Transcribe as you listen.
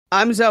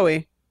I'm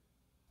Zoe,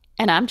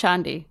 And I'm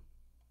Chandi.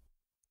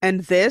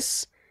 and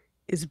this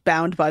is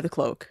Bound by the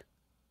Cloak.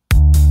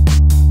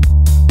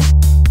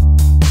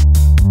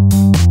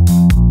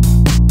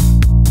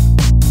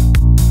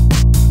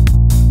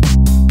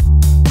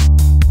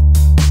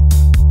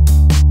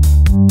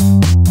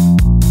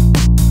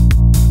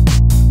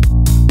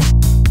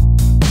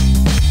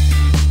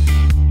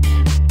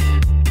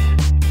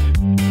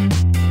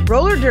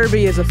 Roller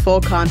derby is a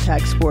full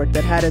contact sport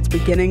that had its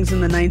beginnings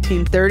in the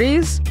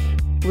 1930s,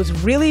 was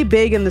really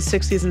big in the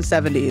 60s and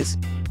 70s,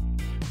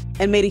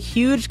 and made a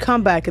huge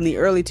comeback in the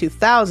early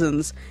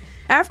 2000s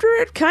after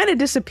it kind of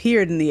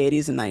disappeared in the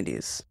 80s and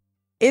 90s.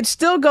 It's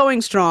still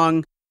going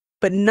strong,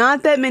 but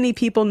not that many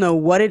people know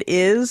what it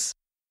is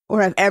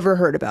or have ever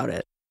heard about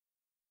it.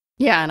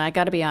 Yeah, and I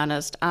gotta be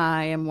honest,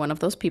 I am one of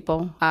those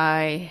people.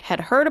 I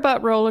had heard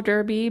about roller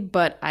derby,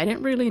 but I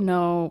didn't really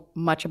know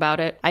much about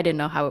it. I didn't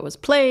know how it was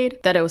played,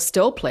 that it was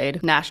still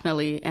played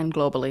nationally and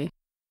globally.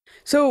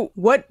 So,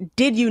 what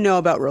did you know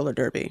about roller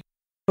derby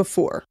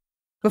before?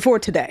 Before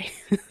today?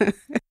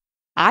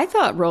 I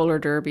thought roller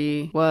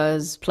derby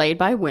was played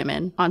by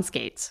women on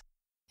skates.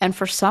 And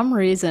for some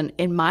reason,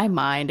 in my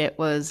mind, it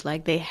was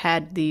like they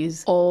had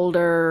these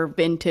older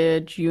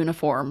vintage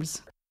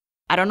uniforms.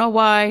 I don't know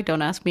why,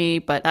 don't ask me,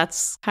 but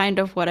that's kind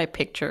of what I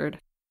pictured.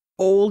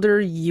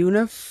 Older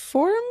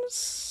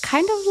uniforms?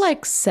 Kind of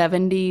like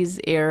 70s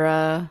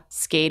era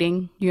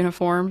skating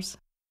uniforms.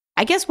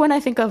 I guess when I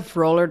think of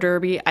roller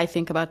derby, I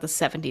think about the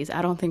 70s.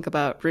 I don't think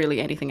about really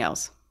anything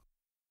else.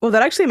 Well,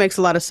 that actually makes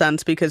a lot of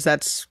sense because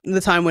that's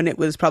the time when it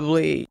was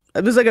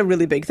like a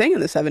really big thing in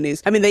the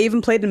 70s. I mean, they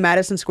even played in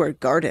Madison Square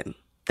Garden.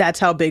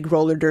 That's how big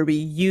roller derby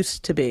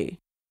used to be.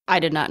 I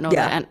did not know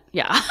Yeah. that. And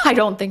yeah, I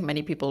don't think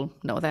many people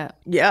know that.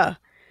 Yeah.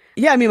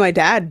 Yeah, I mean, my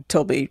dad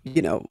told me,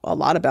 a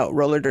lot about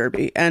roller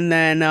derby. And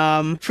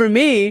then for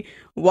me,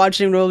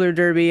 watching roller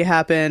derby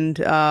happened,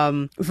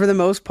 for the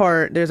most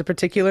part, there's a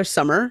particular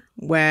summer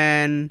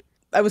when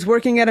I was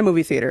working at a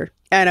movie theater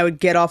and I would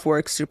get off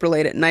work super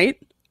late at night.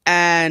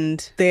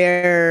 And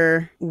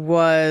there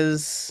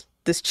was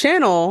this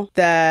channel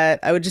that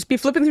I would just be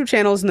flipping through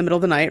channels in the middle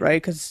of the night,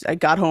 right? Because I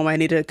got home, I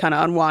needed to kind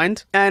of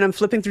unwind. And I'm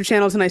flipping through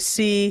channels and I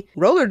see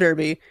roller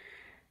derby.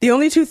 The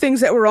only two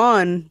things that were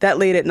on that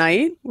late at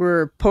night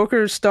were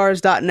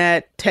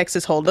PokerStars.net,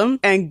 Texas Hold'em,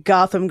 and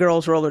Gotham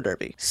Girls Roller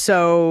Derby.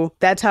 So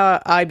that's how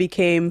I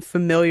became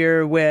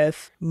familiar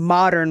with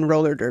modern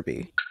roller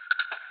derby.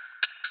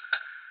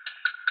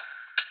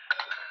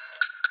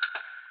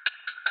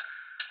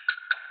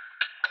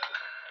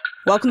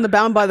 Welcome to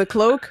Bound by the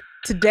Cloak.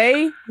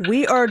 Today,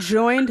 we are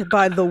joined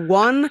by the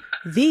one,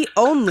 the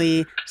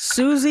only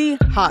Suzy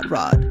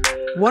Hotrod,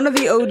 one of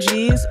the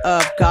OGs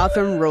of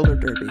Gotham Roller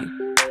Derby,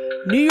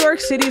 New York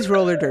City's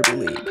Roller Derby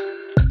League.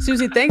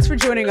 Suzy, thanks for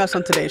joining us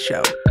on today's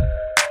show.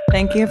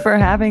 Thank you for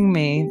having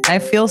me. I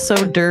feel so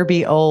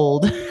derby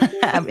old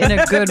in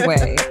a good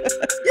way.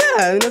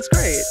 Yeah, that's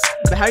great.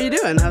 How you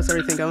doing? How's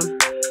everything going?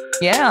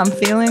 Yeah, I'm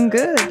feeling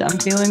good.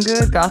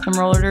 Gotham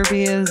Roller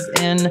Derby is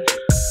in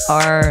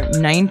our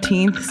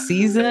 19th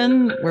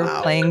season.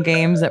 We're playing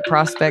games at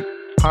Prospect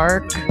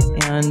Park,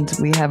 and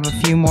we have a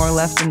few more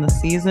left in the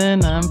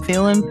season. I'm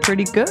feeling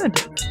pretty good.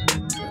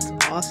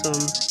 That's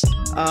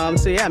awesome.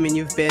 So yeah, I mean,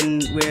 you've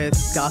been with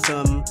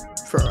Gotham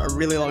for a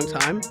really long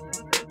time.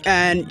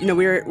 And,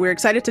 we're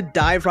excited to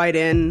dive right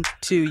in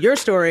to your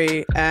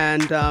story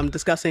and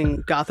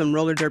discussing Gotham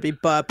Roller Derby.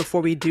 But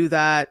before we do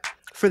that,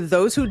 for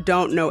those who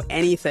don't know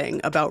anything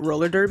about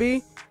roller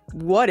derby,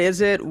 what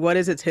is it? What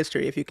is its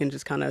history? If you can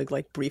just kind of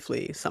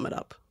briefly sum it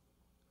up.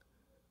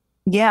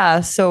 Yeah,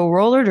 so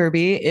roller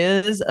derby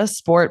is a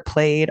sport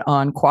played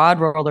on quad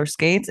roller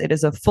skates. It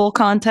is a full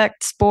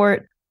contact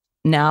sport.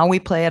 Now we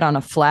play it on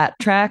a flat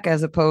track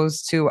as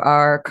opposed to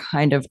our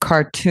kind of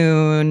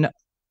cartoon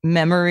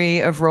memory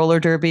of roller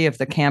derby of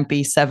the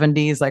campy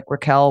 70s, like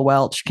Raquel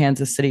Welch,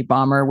 Kansas City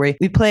Bomber. We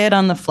play it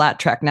on the flat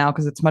track now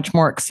because it's much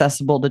more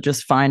accessible to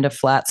just find a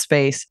flat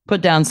space,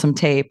 put down some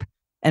tape,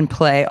 and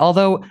play.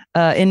 Although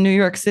in New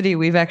York City,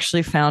 we've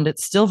actually found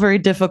it's still very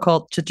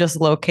difficult to just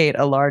locate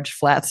a large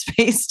flat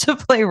space to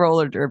play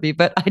roller derby,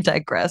 but I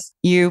digress.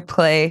 You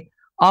play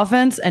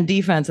offense and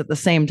defense at the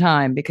same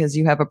time because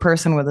you have a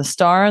person with a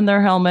star in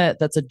their helmet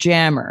that's a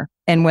jammer.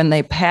 And when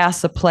they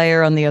pass a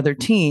player on the other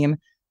team,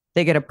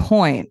 they get a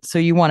point. So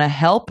you want to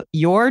help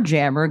your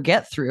jammer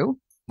get through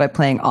by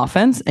playing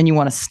offense, and you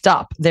want to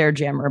stop their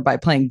jammer by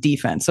playing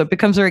defense. So it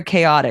becomes very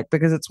chaotic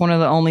because it's one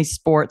of the only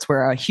sports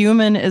where a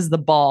human is the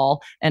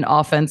ball and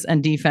offense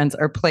and defense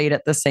are played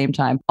at the same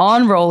time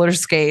on roller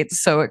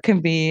skates. So it can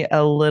be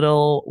a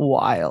little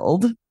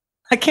wild.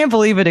 I can't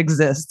believe it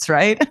exists,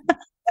 right?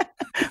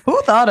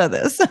 Who thought of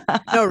this?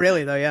 No,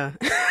 really, though, yeah.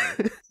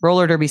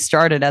 Roller derby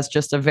started as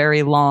just a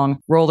very long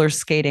roller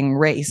skating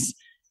race.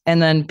 And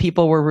then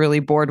people were really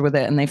bored with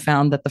it, and they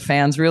found that the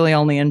fans really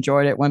only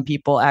enjoyed it when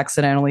people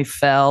accidentally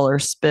fell or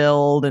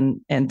spilled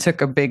and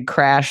took a big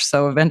crash.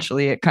 So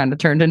eventually it kind of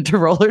turned into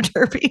roller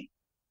derby.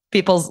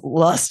 People's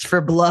lust for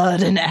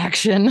blood and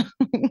action.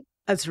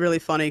 That's really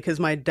funny because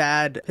my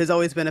dad has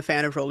always been a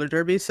fan of roller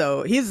derby.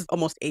 So he's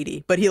almost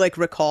 80, but he like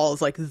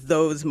recalls like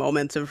those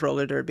moments of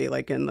roller derby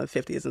like in the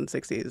 50s and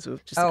 60s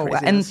of just the Oh,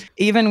 and craziness.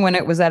 even when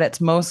it was at its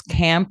most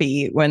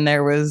campy, when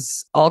there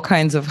was all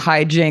kinds of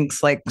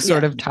hijinks, like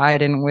sort Yeah. of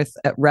tied in with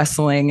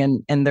wrestling,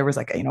 and there was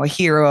like a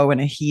hero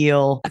and a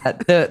heel.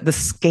 The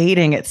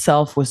skating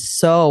itself was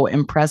so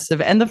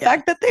impressive, and the Yeah.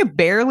 fact that they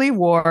barely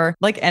wore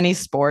like any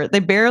sport,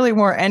 they barely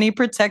wore any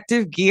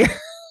protective gear.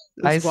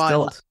 I It's still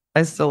wild.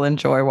 I still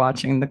enjoy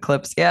watching the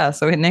clips. Yeah,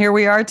 so and here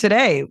we are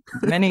today,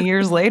 many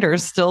years later,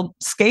 still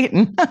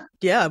skating.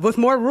 Yeah, with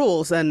more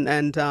rules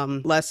and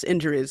less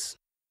injuries.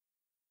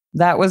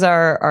 That was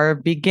our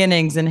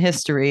beginnings in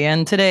history,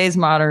 and today's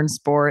modern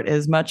sport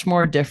is much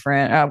more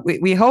different.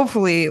 We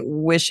hopefully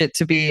wish it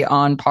to be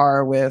on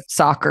par with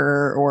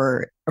soccer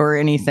or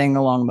anything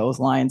along those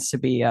lines, to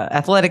be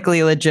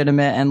athletically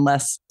legitimate and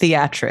less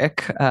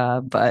theatric.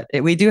 But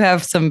we do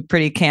have some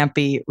pretty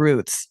campy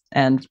roots,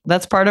 and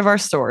that's part of our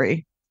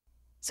story.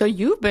 So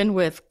you've been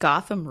with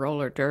Gotham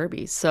Roller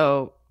Derby.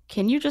 So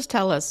can you just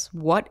tell us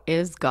what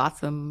is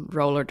Gotham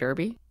Roller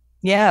Derby?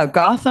 Yeah,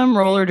 Gotham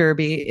Roller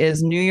Derby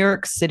is New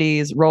York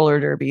City's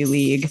roller derby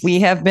league. We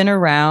have been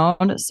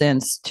around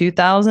since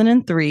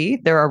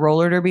 2003. There are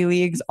roller derby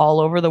leagues all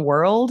over the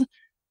world.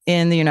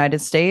 In the United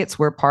States,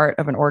 we're part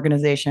of an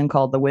organization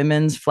called the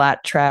Women's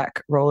Flat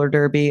Track Roller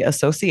Derby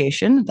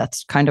Association.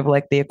 That's kind of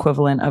like the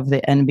equivalent of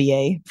the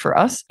NBA for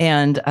us.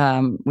 And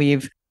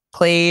we've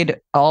played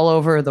all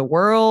over the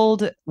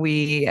world.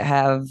 We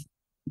have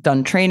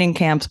done training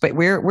camps, but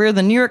we're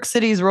the New York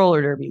City's roller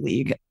derby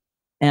league,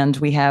 and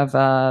we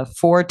have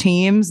 4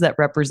 teams that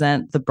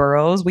represent the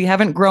boroughs. We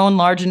haven't grown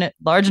large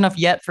enough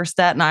yet for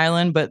Staten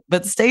Island,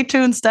 but stay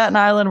tuned, Staten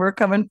Island, we're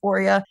coming for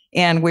you.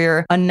 And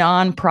we're a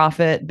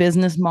nonprofit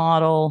business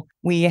model.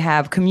 We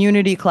have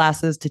community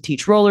classes to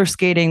teach roller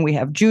skating. We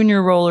have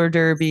junior roller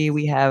derby.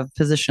 We have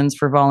positions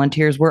for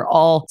volunteers. We're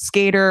all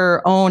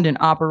skater owned and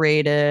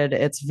operated.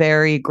 It's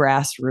very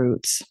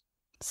grassroots.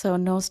 So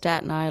no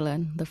Staten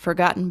Island, the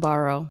forgotten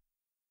borough.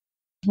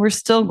 We're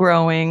still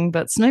growing,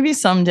 but maybe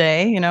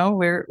someday,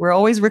 we're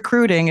always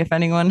recruiting. If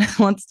anyone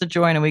wants to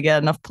join and we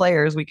get enough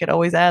players, we could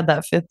always add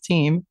that 5th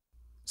team.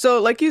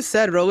 So, like you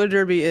said, roller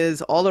derby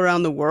is all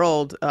around the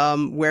world.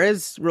 Where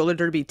has roller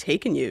derby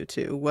taken you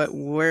to?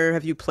 Where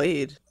have you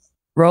played?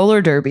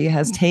 Roller derby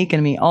has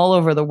taken me all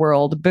over the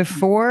world.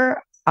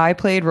 Before I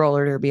played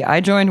roller derby, I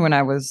joined when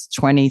I was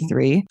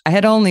 23. I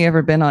had only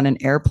ever been on an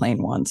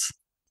airplane once.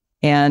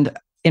 And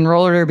in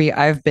roller derby,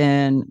 I've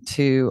been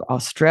to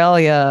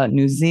Australia,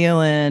 New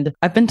Zealand.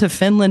 I've been to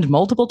Finland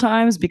multiple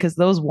times because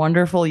those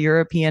wonderful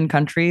European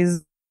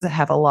countries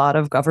have a lot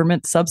of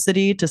government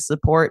subsidy to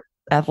support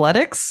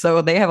athletics.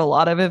 So they have a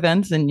lot of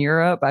events in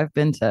Europe. I've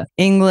been to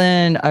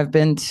England. I've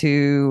been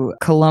to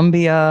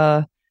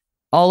Colombia,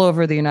 all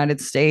over the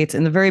United States.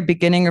 In the very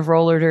beginning of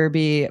roller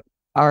derby,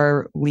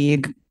 our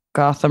league,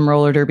 Gotham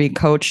Roller Derby,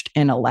 coached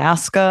in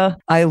Alaska.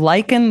 I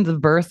liken the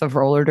birth of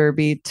roller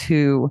derby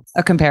to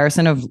a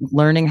comparison of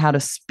learning how to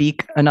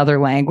speak another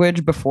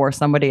language before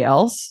somebody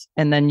else.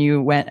 And then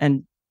you went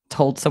and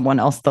told someone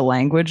else the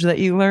language that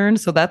you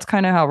learned. So that's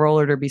kind of how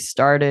roller derby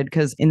started.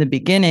 Because in the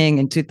beginning,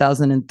 in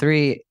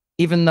 2003,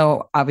 even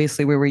though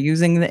obviously we were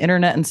using the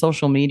internet and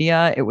social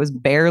media, it was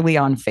barely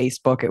on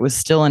Facebook. It was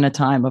still in a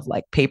time of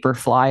like paper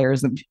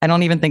flyers. I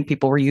don't even think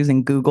people were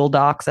using Google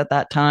Docs at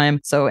that time.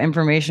 So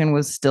information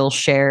was still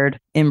shared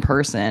in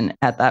person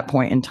at that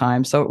point in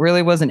time. So it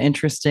really was an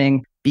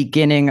interesting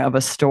beginning of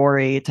a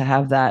story to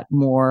have that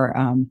more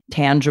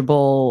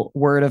tangible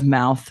word of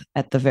mouth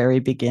at the very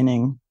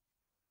beginning.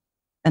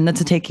 And then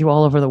to take you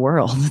all over the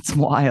world. It's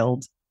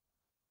wild.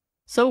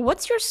 So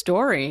what's your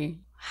story?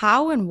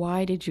 How and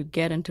why did you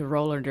get into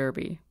roller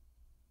derby?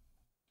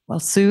 Well,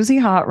 Suzy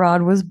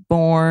Hotrod was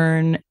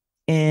born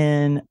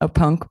in a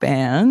punk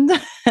band.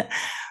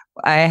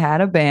 I had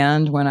a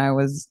band when I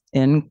was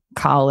in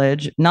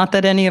college. Not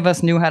that any of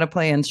us knew how to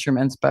play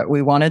instruments, but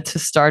we wanted to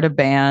start a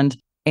band.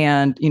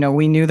 And,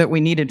 we knew that we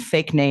needed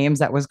fake names.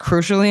 That was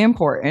crucially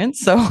important.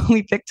 So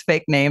we picked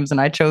fake names and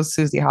I chose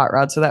Suzy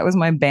Hotrod. So that was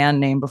my band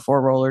name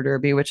before roller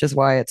derby, which is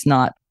why it's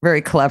not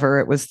very clever.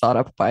 It was thought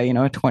up by, a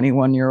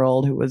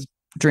 21-year-old who was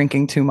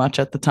drinking too much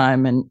at the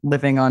time and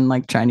living on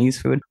like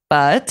Chinese food.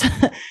 But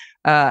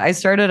I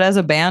started as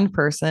a band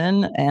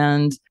person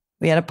and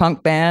we had a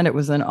punk band. It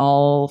was an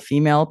all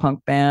female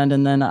punk band.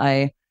 And then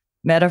I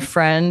met a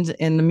friend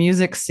in the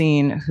music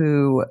scene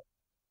who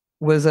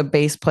was a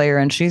bass player.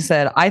 And she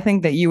said, I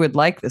think that you would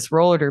like this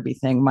roller derby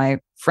thing. My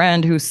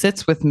friend who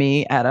sits with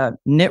me at a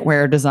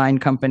knitwear design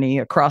company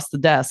across the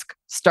desk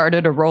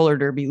started a roller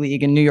derby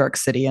league in New York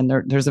City. And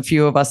there's a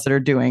few of us that are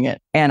doing it.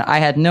 And I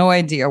had no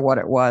idea what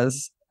it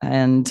was.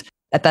 And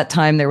at that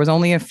time, there was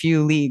only a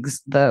few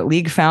leagues. The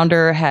league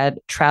founder had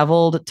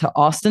traveled to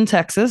Austin,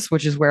 Texas,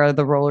 which is where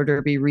the roller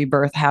derby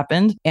rebirth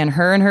happened. And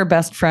her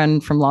best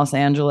friend from Los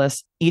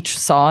Angeles each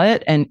saw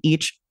it and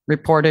each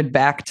reported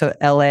back to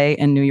LA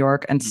and New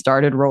York and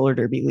started roller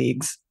derby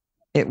leagues.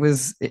 It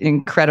was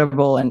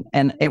incredible.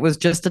 And it was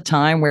just a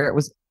time where it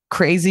was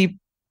crazy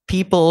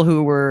people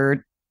who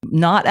were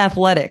not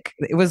athletic.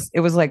 It was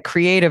like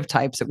creative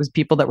types. It was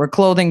people that were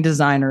clothing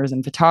designers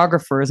and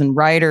photographers and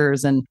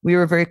writers. And we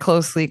were very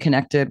closely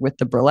connected with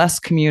the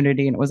burlesque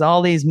community. And it was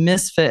all these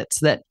misfits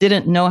that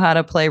didn't know how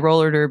to play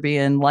roller derby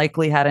and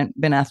likely hadn't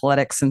been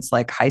athletic since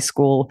like high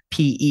school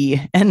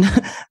PE. And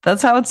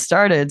that's how it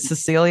started.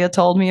 Cecilia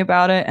told me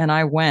about it and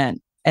I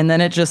went. And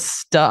then it just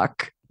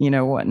stuck.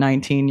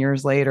 19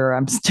 years later,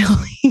 I'm still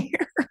here.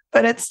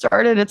 But it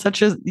started at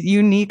such a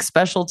unique,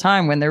 special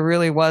time when there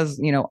really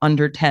was,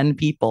 under 10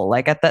 people.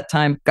 Like at that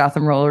time,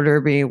 Gotham Roller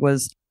Derby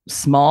was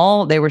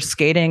small. They were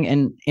skating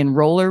in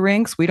roller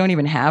rinks. We don't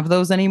even have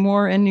those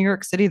anymore in New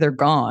York City. They're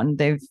gone.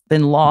 They've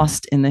been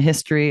lost in the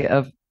history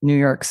of New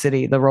York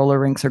City. The roller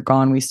rinks are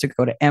gone. We used to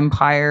go to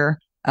Empire,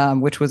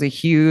 which was a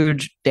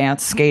huge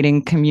dance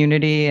skating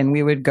community. And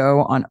we would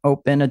go on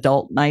open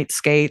adult night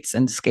skates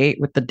and skate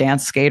with the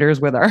dance skaters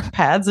with our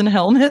pads and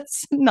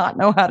helmets, not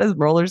know how to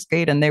roller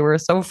skate. And they were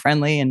so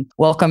friendly and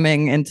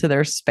welcoming into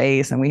their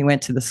space. And we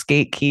went to the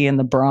Skate Key in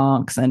the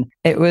Bronx. And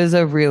it was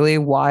a really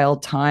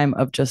wild time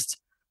of just,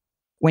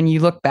 when you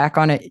look back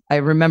on it, I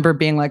remember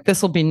being like,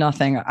 this will be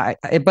nothing,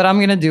 but I'm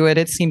going to do it.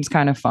 It seems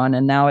kind of fun.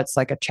 And now it's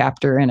like a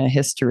chapter in a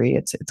history.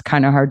 It's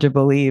kind of hard to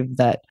believe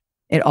that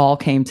it all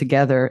came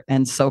together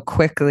and so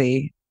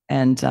quickly.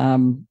 And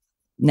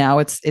now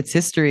it's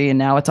history, and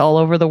now it's all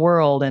over the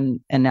world.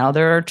 And now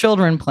there are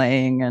children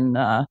playing. And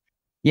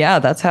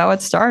that's how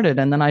it started.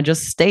 And then I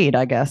just stayed,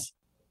 I guess.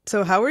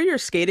 So how were your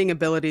skating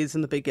abilities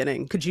in the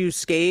beginning? Could you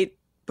skate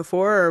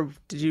before, or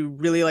did you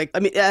really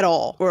at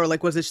all? Or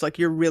was it just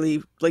you're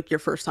really your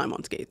first time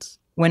on skates?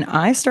 When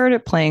I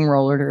started playing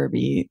roller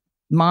derby,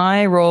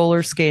 my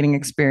roller skating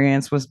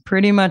experience was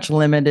pretty much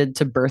limited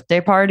to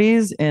birthday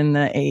parties in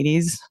the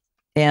 80s.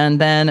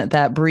 And then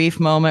that brief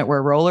moment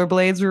where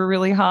rollerblades were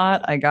really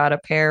hot, I got a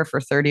pair for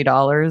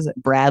 $30 at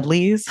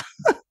Bradley's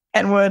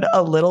and would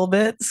a little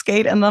bit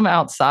skate in them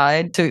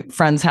outside to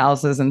friends'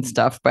 houses and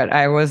stuff. But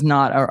I was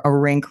not a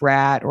rink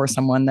rat or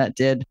someone that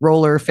did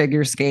roller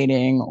figure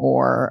skating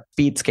or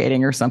speed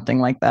skating or something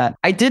like that.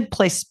 I did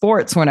play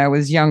sports when I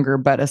was younger,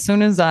 but as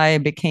soon as I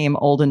became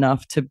old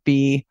enough to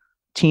be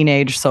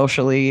teenage,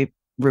 socially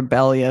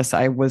rebellious,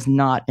 I was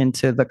not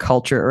into the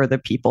culture or the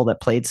people that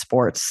played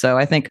sports. So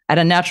I think I had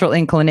a natural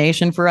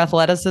inclination for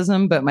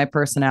athleticism, but my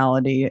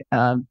personality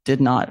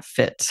did not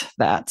fit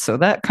that. So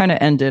that kind of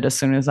ended as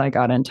soon as I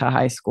got into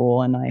high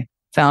school and I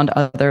found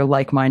other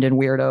like-minded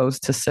weirdos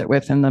to sit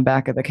with in the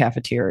back of the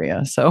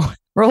cafeteria. So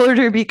roller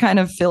derby kind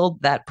of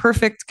filled that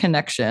perfect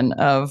connection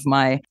of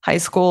my high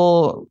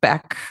school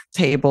back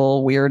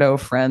table weirdo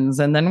friends.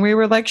 And then we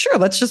were like, sure,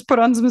 let's just put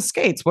on some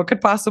skates. What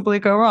could possibly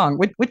go wrong?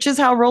 Which is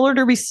how roller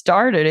derby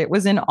started. It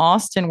was in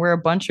Austin where a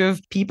bunch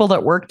of people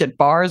that worked at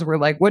bars were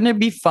like, wouldn't it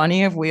be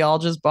funny if we all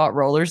just bought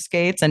roller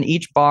skates and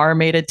each bar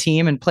made a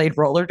team and played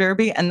roller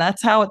derby? And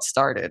that's how it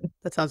started.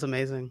 That sounds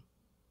amazing.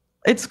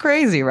 It's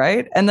crazy,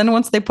 right? And then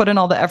once they put in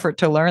all the effort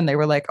to learn, they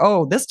were like,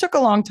 oh, this took a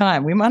long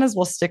time. We might as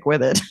well stick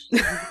with it.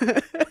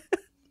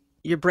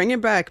 You're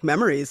bringing back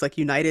memories like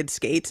United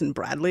Skates and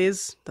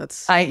Bradley's.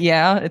 It's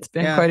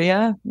been quite,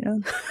 yeah.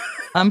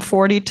 I'm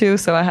 42,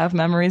 so I have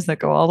memories that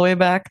go all the way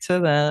back to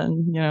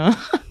then,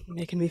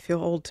 Making me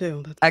feel old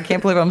too. I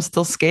can't believe I'm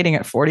still skating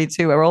at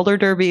 42. Roller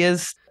derby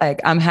is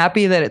I'm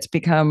happy that it's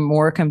become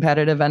more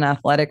competitive and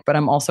athletic, but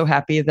I'm also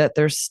happy that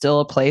there's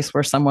still a place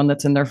where someone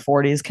that's in their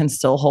 40s can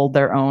still hold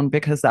their own,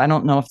 because I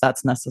don't know if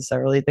that's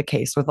necessarily the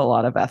case with a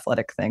lot of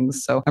athletic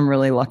things. So I'm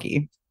really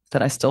lucky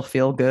that I still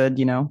feel good,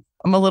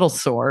 I'm a little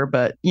sore,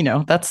 but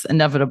that's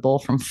inevitable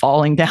from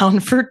falling down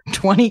for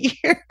 20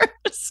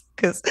 years,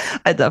 because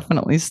I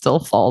definitely still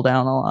fall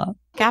down a lot.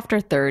 After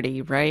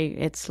 30, right?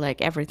 It's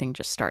like everything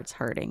just starts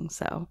hurting.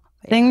 So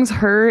things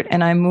hurt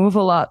and I move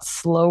a lot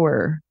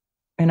slower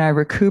and I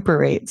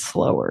recuperate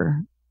slower.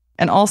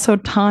 And also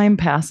time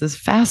passes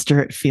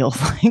faster, it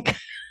feels like.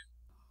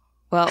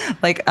 Well,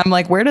 I'm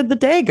like, where did the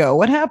day go?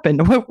 What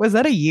happened? Was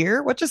that a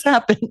year? What just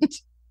happened?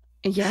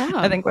 Yeah.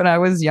 I think when I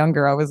was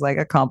younger, I was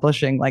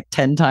accomplishing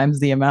 10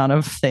 times the amount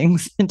of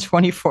things in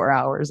 24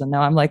 hours. And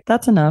now I'm like,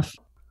 that's enough.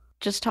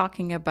 Just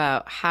talking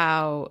about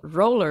how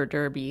roller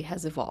derby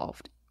has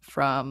evolved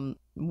from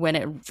when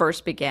it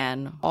first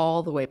began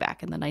all the way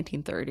back in the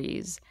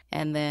 1930s.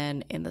 And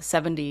then in the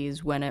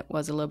 70s, when it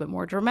was a little bit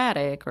more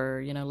dramatic,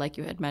 or, like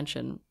you had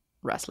mentioned,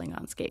 wrestling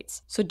on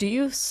skates. So do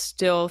you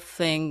still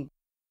think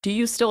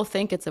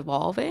it's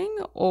evolving,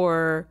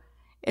 or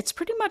it's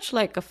pretty much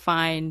like a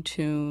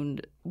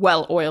fine-tuned,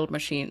 well-oiled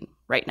machine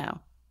right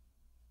now?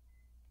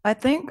 I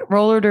think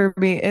roller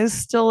derby is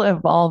still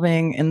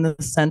evolving in the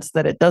sense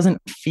that it doesn't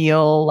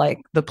feel like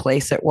the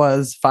place it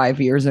was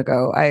 5 years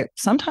ago.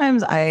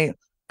 Sometimes I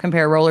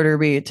compare roller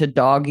derby to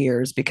dog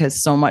years,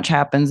 because so much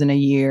happens in a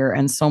year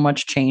and so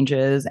much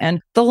changes.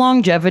 And the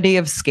longevity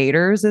of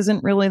skaters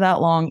isn't really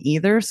that long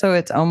either. So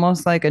it's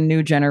almost like a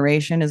new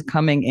generation is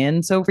coming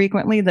in so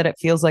frequently that it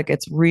feels like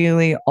it's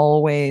really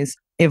always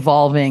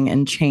evolving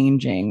and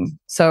changing.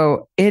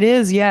 So it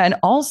is, yeah. And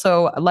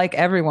also, like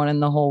everyone in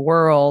the whole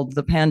world,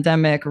 the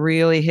pandemic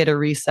really hit a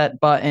reset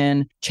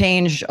button,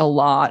 changed a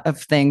lot of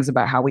things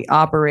about how we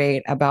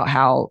operate, about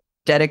how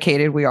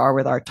dedicated we are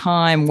with our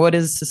time, what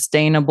is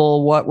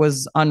sustainable, what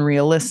was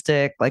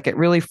unrealistic. Like it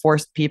really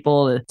forced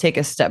people to take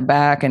a step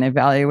back and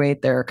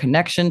evaluate their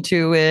connection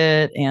to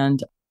it.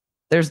 And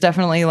there's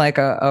definitely like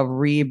a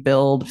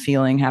rebuild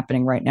feeling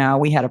happening right now.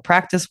 We had a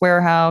practice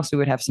warehouse. We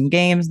would have some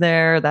games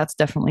there. That's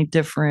definitely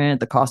different.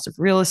 The cost of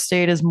real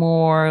estate is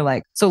more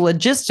like, so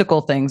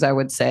logistical things, I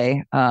would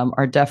say,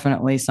 are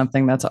definitely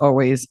something that's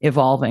always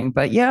evolving.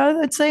 But yeah,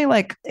 I'd say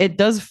like it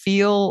does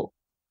feel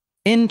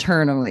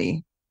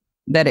internally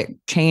that it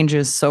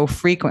changes so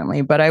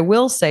frequently. But I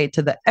will say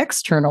to the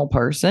external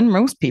person,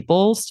 most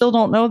people still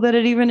don't know that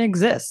it even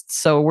exists.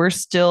 So we're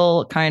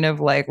still kind of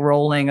like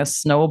rolling a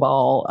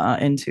snowball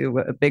into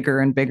a bigger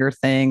and bigger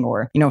thing,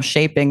 or,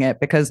 shaping it,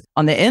 because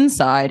on the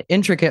inside,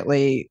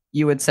 intricately,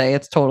 you would say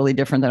it's totally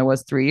different than it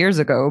was 3 years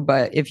ago.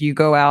 But if you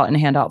go out and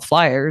hand out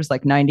flyers,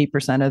 like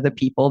 90% of the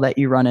people that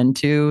you run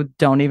into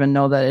don't even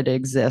know that it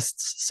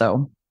exists.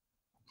 So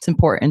it's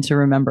important to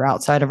remember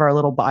outside of our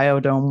little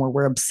biodome where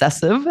we're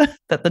obsessive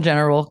that the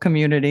general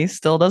community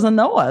still doesn't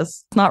know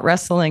us. It's not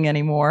wrestling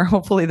anymore.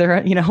 Hopefully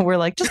they're, we're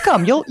like, just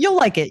come, you'll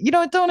like it.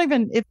 Don't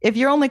even, if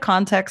your only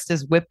context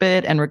is Whip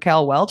It and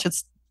Raquel Welch,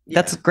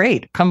 that's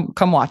great. Come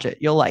watch it.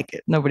 You'll like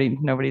it.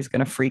 Nobody's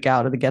going to freak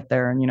out to get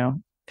there.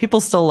 And,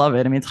 people still love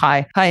it. I mean, it's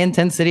high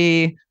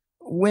intensity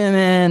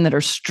women that are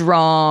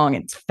strong,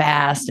 it's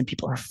fast, and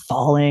people are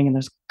falling, and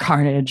there's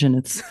carnage,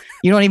 and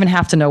you don't even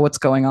have to know what's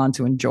going on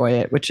to enjoy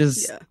it, which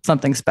is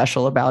something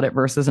special about it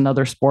versus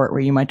another sport where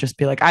you might just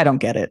be like, I don't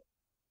get it.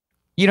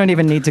 You don't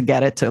even need to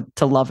get it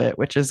to love it,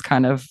 which is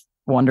kind of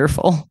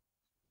wonderful.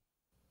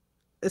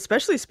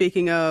 Especially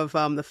speaking of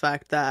the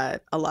fact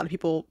that a lot of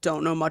people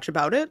don't know much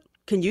about it.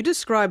 Can you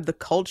describe the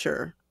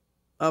culture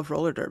of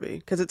roller derby?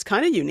 Because it's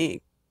kind of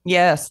unique.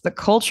 Yes, the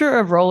culture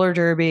of roller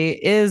derby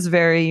is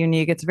very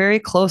unique. It's very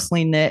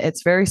closely knit.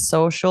 It's very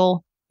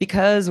social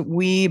because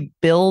we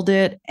build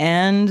it.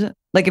 And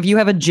like if you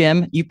have a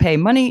gym, you pay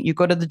money, you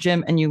go to the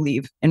gym and you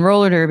leave. In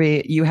roller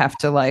derby, you have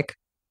to like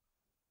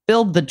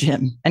build the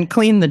gym and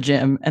clean the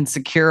gym and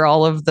secure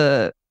all of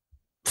the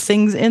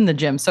things in the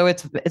gym. So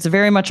it's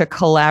very much a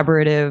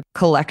collaborative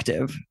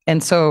collective.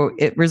 And so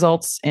it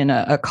results in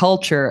a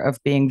culture of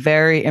being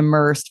very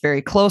immersed,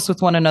 very close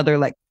with one another.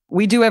 Like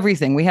we do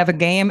everything. We have a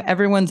game.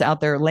 Everyone's out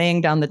there laying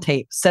down the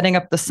tape, setting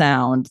up the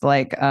sound,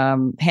 like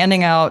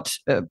handing out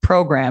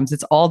programs.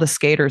 It's all the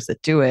skaters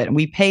that do it. And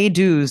we pay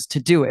dues to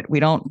do it. We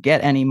don't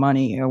get any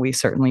money. We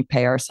certainly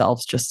pay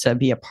ourselves just to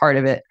be a part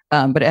of it.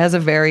 But it has a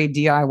very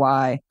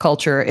DIY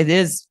culture. It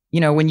is,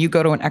 when you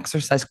go to an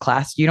exercise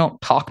class, you don't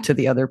talk to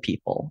the other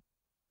people.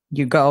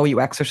 You go, you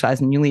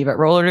exercise, and you leave. At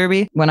roller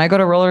derby, when I go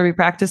to roller derby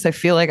practice, I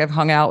feel like I've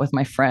hung out with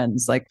my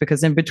friends, like,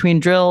 because in between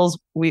drills,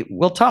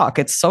 we'll talk.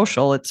 It's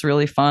social. It's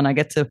really fun. I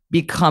get to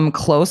become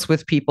close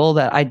with people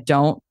that I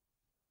don't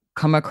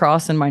come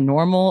across in my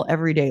normal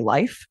everyday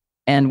life.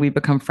 And we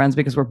become friends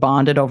because we're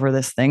bonded over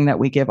this thing that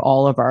we give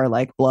all of our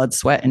like blood,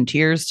 sweat, and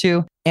tears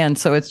to. And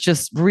so it's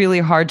just really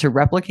hard to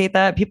replicate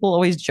that. People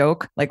always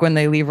joke, like when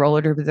they leave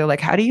roller derby, they're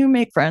like, how do you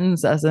make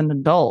friends as an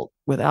adult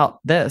without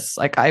this?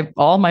 Like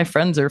all my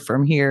friends are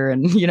from here.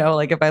 And,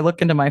 like if I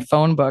look into my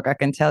phone book, I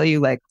can tell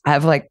you like, I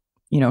have like,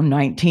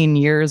 19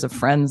 years of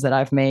friends that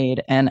I've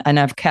made and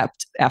I've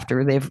kept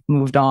after they've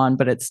moved on.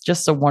 But it's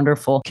just a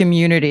wonderful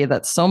community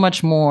that's so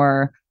much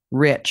more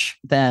rich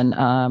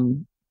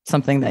than,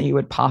 something that you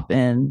would pop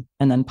in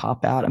and then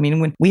pop out. I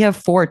mean, when we have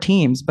 4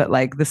 teams, but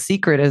like the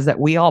secret is that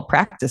we all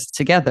practice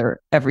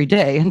together every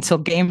day until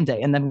game day.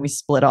 And then we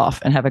split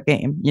off and have a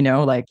game,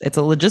 like it's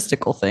a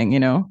logistical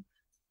thing, a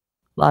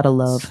lot of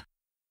love.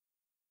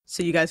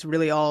 So you guys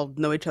really all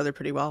know each other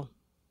pretty well.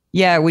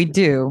 Yeah, we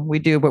do.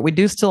 But we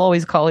do still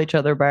always call each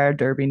other by our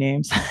derby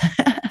names.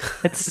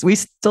 We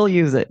still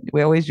use it.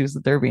 We always use the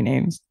derby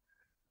names.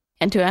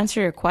 And to answer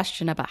your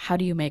question about how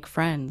do you make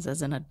friends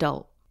as an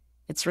adult,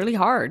 it's really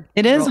hard.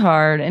 It is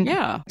hard. And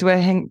yeah. Do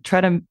I try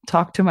to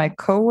talk to my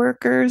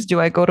coworkers? Do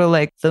I go to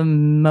like the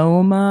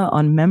MoMA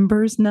on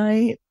members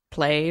night?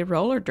 Play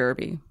roller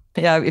derby.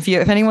 Yeah. If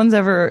anyone's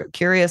ever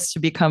curious to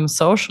become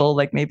social,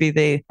 like maybe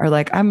they are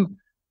like,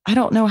 I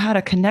don't know how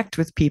to connect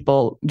with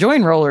people.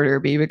 Join roller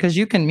derby because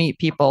you can meet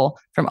people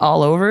from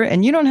all over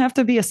and you don't have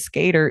to be a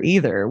skater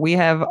either. We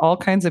have all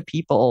kinds of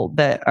people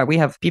we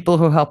have people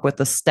who help with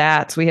the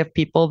stats. We have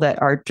people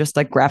that are just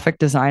like graphic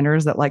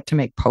designers that like to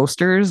make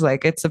posters.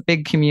 Like it's a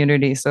big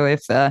community. So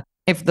if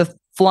the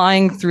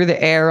flying through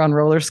the air on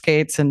roller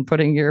skates and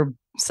putting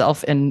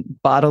yourself in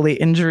bodily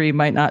injury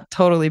might not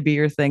totally be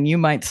your thing, you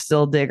might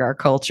still dig our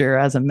culture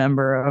as a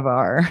member of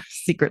our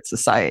secret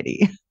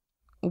society.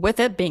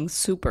 With it being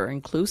super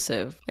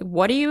inclusive,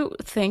 what do you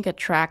think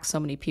attracts so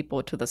many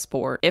people to the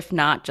sport, if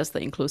not just the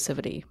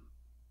inclusivity?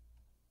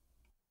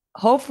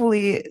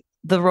 Hopefully,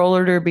 the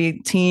roller derby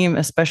team,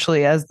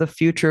 especially as the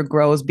future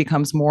grows,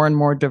 becomes more and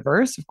more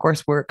diverse. Of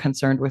course, we're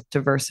concerned with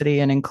diversity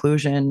and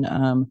inclusion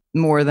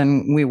more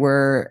than we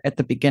were at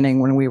the beginning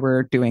when we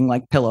were doing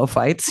like pillow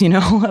fights,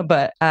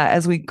 But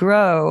as we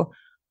grow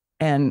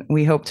and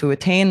we hope to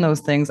attain those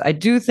things, I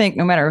do think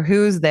no matter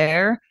who's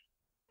there,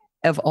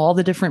 of all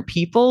the different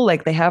people,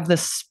 like they have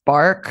this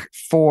spark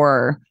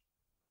for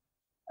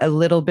a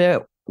little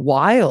bit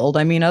wild.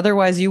 I mean,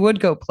 otherwise you would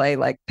go play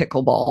like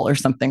pickleball or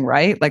something,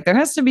 right? Like there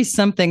has to be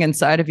something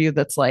inside of you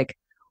that's like,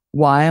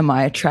 why am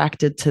I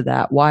attracted to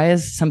that? Why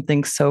is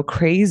something so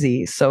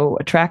crazy, so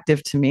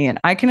attractive to me? And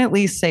I can at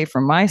least say,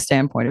 from my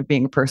standpoint of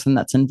being a person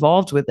that's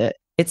involved with it,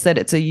 it's that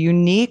it's a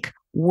unique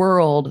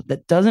world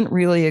that doesn't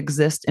really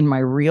exist in my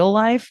real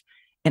life.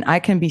 And I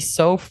can be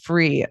so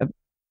free of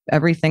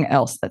everything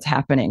else that's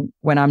happening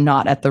when I'm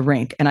not at the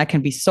rink. And I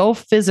can be so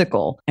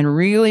physical and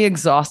really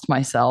exhaust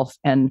myself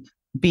and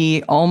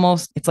be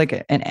almost, it's like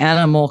an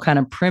animal kind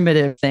of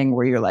primitive thing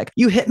where you're like,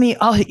 you hit me,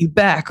 I'll hit you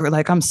back, or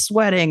like I'm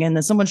sweating and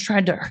then someone's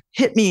trying to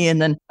hit me,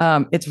 and then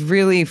it's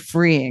really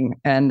freeing.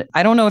 And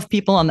I don't know if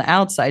people on the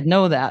outside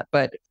know that,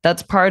 but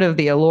that's part of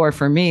the allure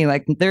for me.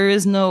 Like there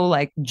is no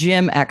like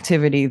gym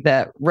activity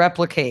that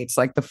replicates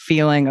like the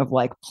feeling of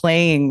like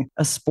playing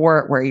a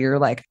sport where you're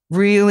like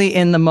really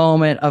in the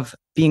moment of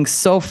being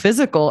so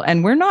physical.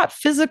 And we're not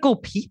physical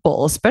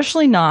people,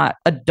 especially not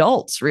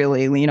adults,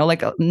 really. You know,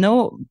 like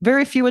no,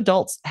 very few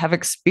adults have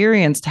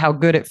experienced how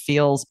good it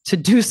feels to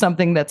do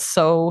something that's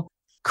so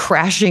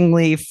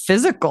crashingly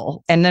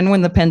physical. And then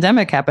when the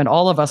pandemic happened,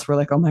 all of us were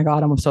like, oh my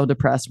God, I'm so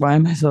depressed. Why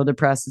am I so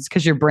depressed? It's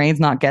because your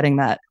brain's not getting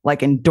that like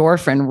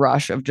endorphin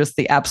rush of just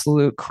the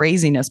absolute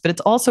craziness. But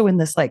it's also in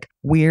this like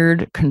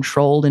weird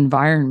controlled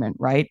environment,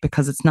 right?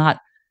 Because it's not,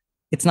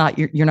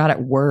 you're not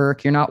at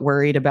work. You're not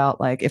worried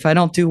about like, if I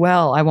don't do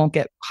well, I won't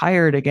get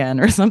hired again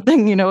or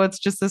something. You know, it's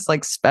just this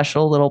like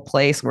special little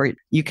place where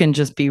you can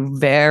just be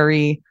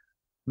very,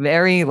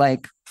 very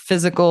like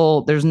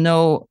physical. There's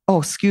no, oh,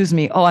 excuse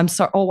me. Oh, I'm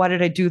sorry. Oh, why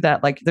did I do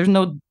that? Like there's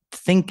no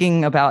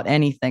thinking about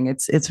anything.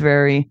 It's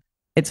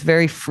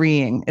very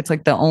freeing. It's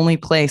like the only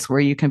place where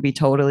you can be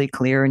totally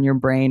clear in your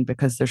brain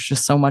because there's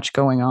just so much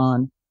going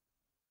on.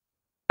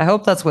 I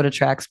hope that's what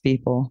attracts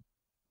people.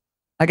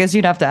 I guess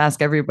you'd have to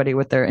ask everybody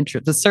what their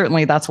interest is.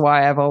 Certainly, that's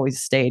why I've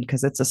always stayed,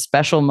 because it's a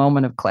special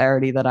moment of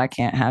clarity that I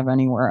can't have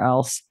anywhere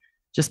else.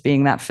 Just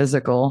being that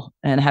physical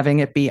and having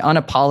it be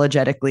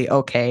unapologetically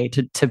okay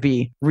to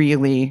be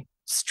really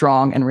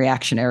strong and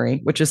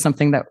reactionary, which is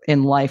something that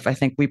in life, I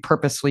think we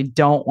purposely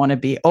don't want to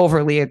be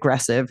overly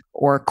aggressive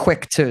or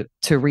quick to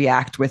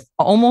react with,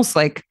 almost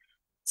like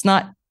it's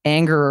not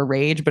anger or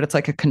rage, but it's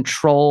like a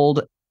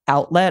controlled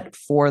outlet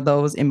for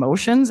those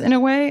emotions in a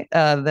way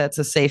that's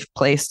a safe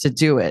place to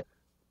do it.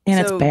 And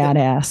it's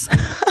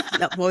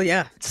badass. Well,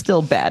 yeah. It's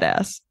still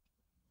badass.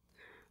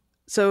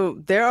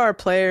 So there are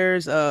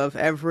players of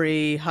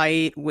every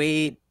height,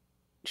 weight,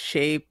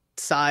 shape,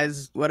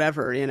 size,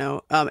 whatever, you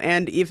know,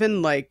 and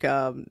even like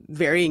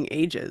varying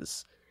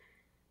ages.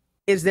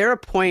 Is there a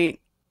point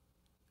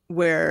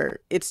where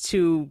it's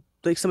too,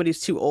 like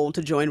somebody's too old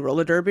to join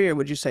roller derby, or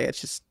would you say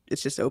it's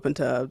just open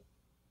to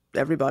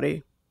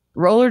everybody?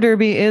 Roller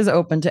derby is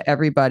open to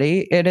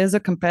everybody. It is a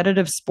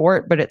competitive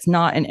sport, but it's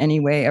not in any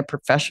way a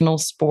professional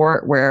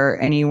sport where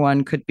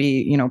anyone could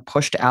be, you know,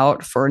 pushed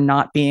out for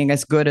not being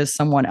as good as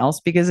someone else,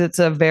 because it's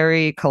a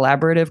very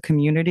collaborative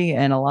community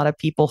and a lot of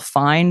people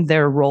find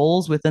their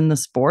roles within the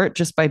sport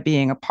just by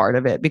being a part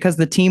of it, because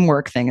the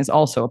teamwork thing is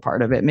also a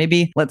part of it.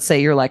 Maybe let's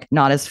say you're like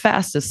not as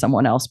fast as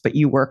someone else, but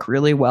you work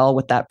really well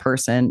with that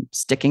person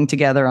sticking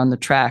together on the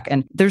track.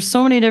 And there's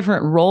so many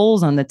different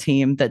roles on the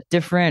team that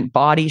different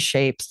body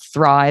shapes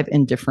thrive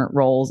in different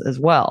roles as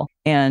well.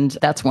 And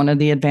that's one of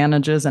the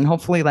advantages. And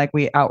hopefully like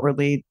we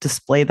outwardly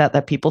display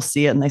that people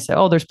see it and they say,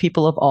 oh, there's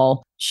people of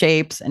all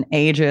shapes and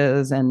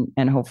ages. And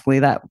hopefully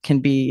that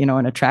can be, you know,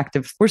 an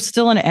attractive, we're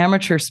still an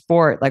amateur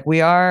sport. Like we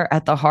are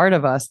at the heart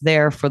of us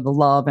there for the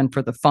love and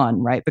for the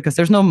fun, right? Because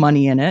there's no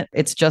money in it.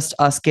 It's just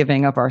us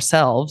giving of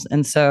ourselves.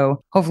 And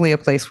so hopefully a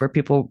place where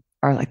people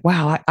are like,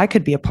 wow, I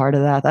could be a part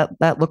of that.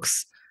 That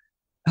looks,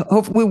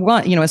 we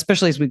want, you know,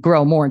 especially as we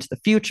grow more into the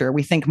future,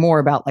 we think more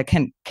about like,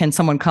 can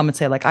someone come and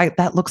say like,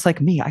 that looks like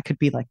me, I could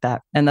be like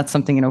that. And that's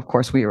something, you know, of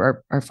course we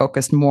are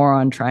focused more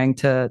on trying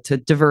to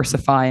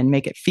diversify and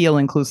make it feel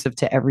inclusive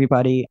to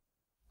everybody.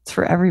 It's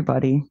for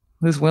everybody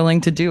who's willing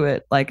to do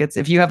it. Like it's,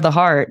 if you have the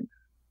heart,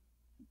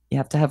 you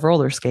have to have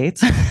roller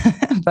skates,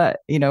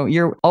 but you know,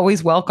 you're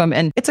always welcome.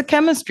 And it's a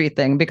chemistry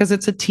thing because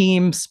it's a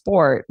team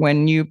sport.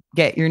 When you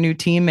get your new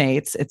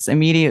teammates, it's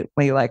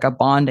immediately like a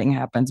bonding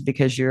happens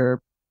because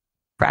you're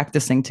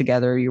practicing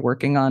together, you're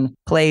working on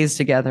plays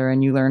together,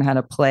 and you learn how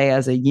to play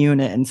as a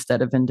unit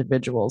instead of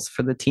individuals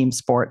for the team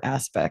sport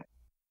aspect.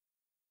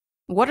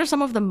 What are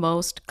some of the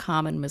most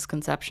common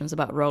misconceptions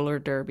about roller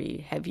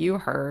derby have you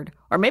heard,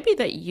 or maybe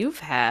that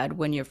you've had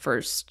when you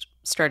first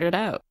started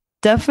out?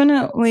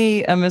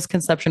 Definitely a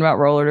misconception about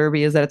roller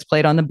derby is that it's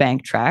played on the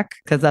bank track,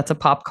 because that's a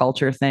pop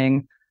culture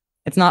thing.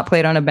 It's not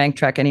played on a bank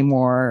track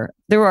anymore.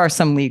 There are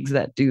some leagues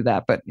that do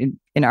that, but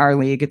in our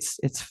league, it's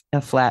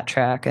a flat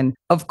track. And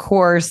of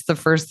course, the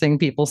first thing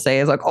people say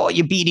is like, oh,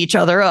 you beat each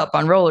other up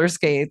on roller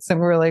skates. And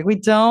we're like, we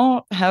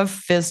don't have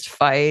fist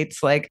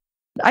fights. Like,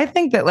 I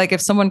think that like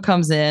if someone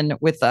comes in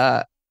with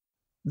the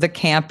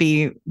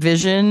campy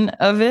vision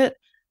of it,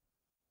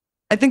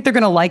 I think they're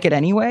going to like it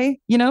anyway,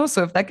 you know?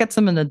 So if that gets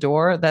them in the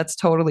door, that's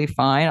totally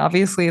fine.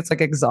 Obviously, it's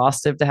like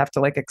exhaustive to have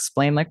to like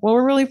explain, like, well,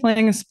 we're really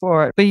playing a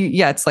sport. But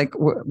yeah, it's like,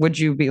 would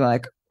you be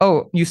like,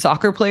 oh, you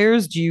soccer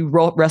players, do you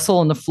wrestle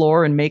on the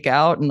floor and make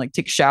out and like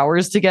take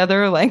showers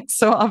together? Like,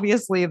 so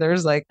obviously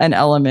there's like an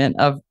element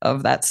of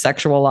that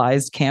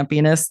sexualized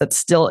campiness that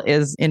still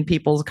is in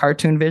people's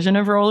cartoon vision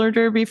of roller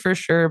derby for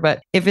sure.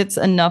 But if it's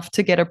enough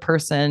to get a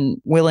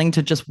person willing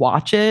to just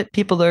watch it,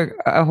 people are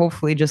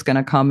hopefully just going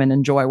to come and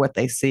enjoy what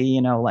they see,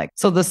 you know, like,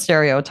 so the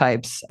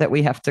stereotypes that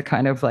we have to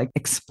kind of like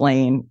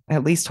explain,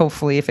 at least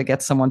hopefully if it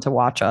gets someone to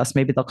watch us,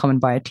 maybe they'll come and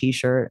buy a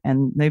t-shirt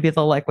and maybe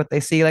they'll like what they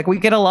see. Like we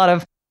get a lot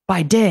of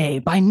by day,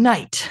 by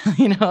night,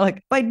 you know,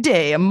 like by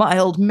day, a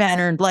mild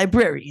mannered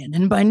librarian,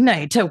 and by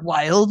night, a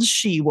wild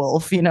she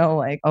wolf, you know,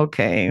 like,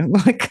 okay,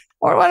 like,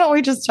 or why don't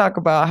we just talk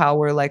about how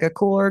we're like a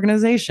cool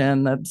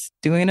organization that's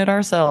doing it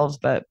ourselves?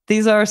 But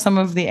these are some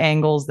of the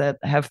angles that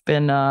have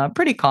been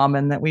pretty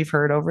common that we've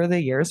heard over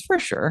the years for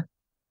sure.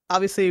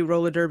 Obviously,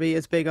 roller derby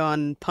is big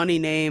on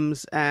punny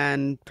names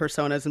and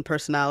personas and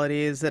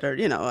personalities that are,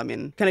 you know, I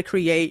mean, kind of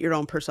create your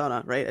own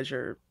persona, right? As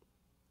your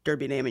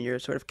derby name and your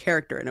sort of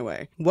character in a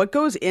way. What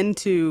goes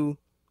into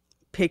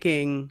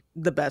picking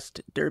the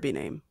best derby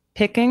name?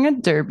 Picking a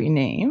derby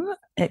name,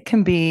 it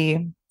can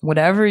be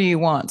whatever you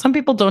want. Some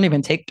people don't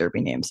even take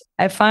derby names.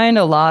 I find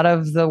a lot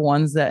of the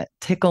ones that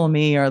tickle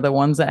me are the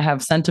ones that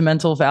have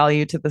sentimental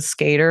value to the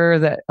skater.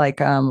 That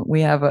like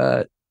we have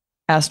a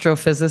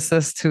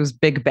astrophysicist who's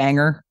Big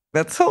Banger.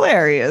 That's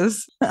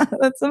hilarious.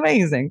 That's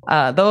amazing.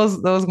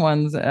 Those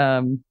ones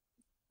are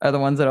the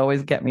ones that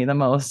always get me the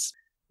most.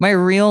 My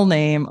real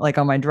name, like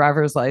on my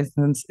driver's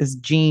license, is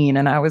Gene.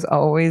 And I was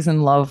always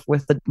in love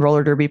with the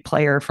roller derby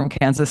player from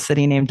Kansas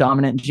City named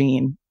Dominant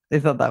Gene. They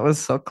thought that was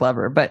so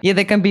clever. But yeah,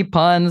 they can be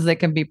puns, they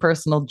can be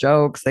personal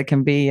jokes, they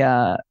can be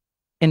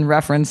in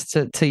reference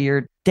to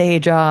your day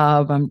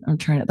job. I'm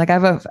trying to like I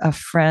have a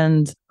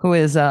friend who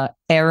is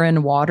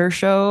Aaron Water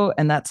Show,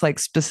 and that's like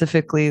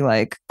specifically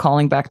like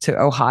calling back to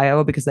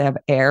Ohio because they have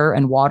air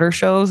and water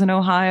shows in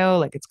Ohio.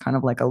 Like it's kind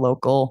of like a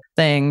local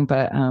thing.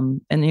 But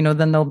and you know,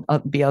 then there'll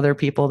be other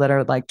people that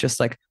are like just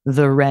like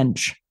the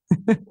wrench.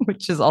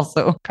 Which is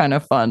also kind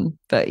of fun.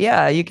 But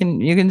yeah, you can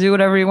do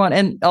whatever you want.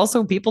 And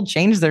also people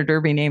change their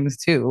derby names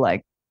too.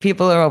 Like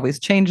people are always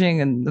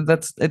changing, and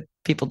that's it.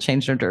 People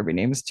change their derby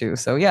names too.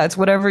 So yeah, it's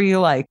whatever you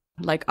like.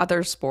 Like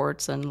other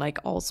sports and like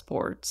all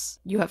sports,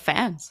 you have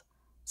fans.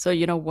 So,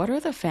 you know, what are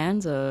the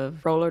fans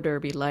of roller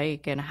derby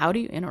like, and how do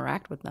you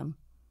interact with them?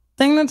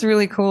 Thing that's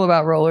really cool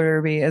about roller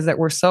derby is that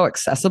we're so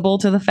accessible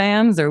to the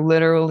fans. They're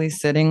literally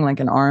sitting like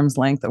an arm's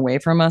length away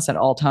from us at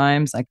all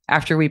times. Like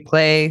after we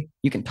play,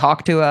 you can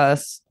talk to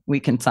us. We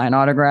can sign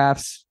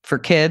autographs. For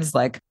kids,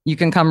 like you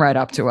can come right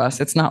up to us.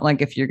 It's not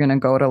like if you're going to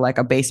go to like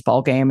a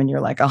baseball game and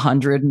you're like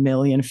 100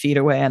 million feet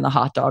away and the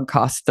hot dog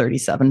costs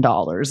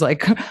 $37.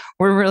 Like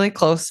we're really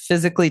close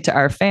physically to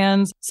our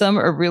fans. Some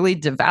are really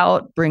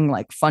devout, bring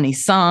like funny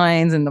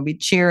signs, and they'll be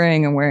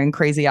cheering and wearing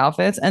crazy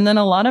outfits. And then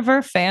a lot of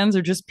our fans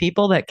are just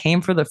people that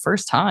came for the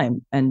first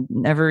time and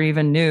never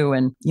even knew.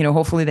 And, you know,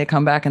 hopefully they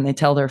come back and they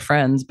tell their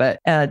friends. But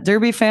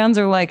derby fans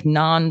are like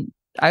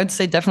I would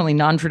say definitely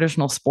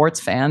non-traditional sports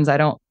fans. I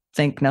don't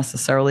think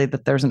necessarily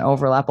that there's an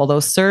overlap, although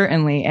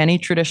certainly any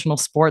traditional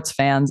sports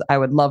fans I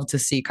would love to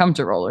see come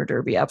to roller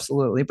derby.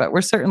 Absolutely. But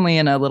we're certainly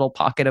in a little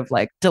pocket of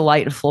like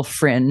delightful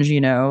fringe, you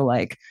know,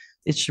 like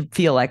it should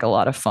feel like a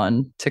lot of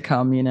fun to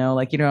come, you know,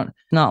 like you don't,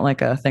 not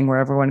like a thing where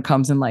everyone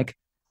comes and like,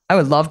 I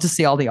would love to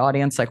see all the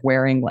audience like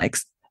wearing like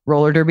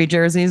roller derby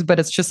jerseys, but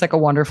it's just like a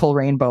wonderful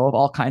rainbow of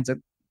all kinds of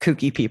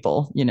kooky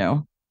people, you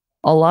know.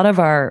 A lot of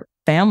our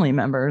family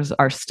members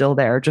are still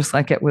there, just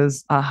like it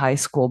was a high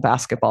school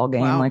basketball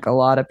game. Wow. Like a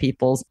lot of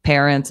people's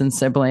parents and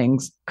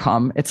siblings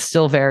come. It's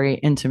still very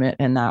intimate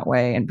in that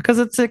way. And because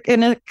it's an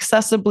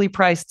accessibly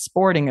priced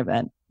sporting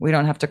event, we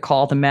don't have to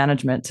call the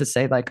management to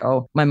say like,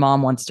 oh, my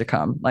mom wants to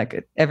come.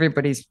 Like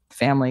everybody's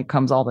family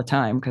comes all the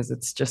time because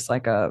it's just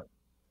like a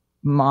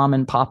mom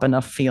and pop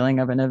enough feeling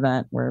of an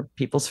event where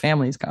people's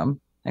families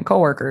come and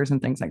coworkers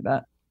and things like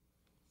that.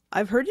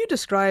 I've heard you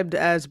described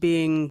as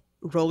being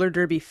roller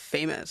derby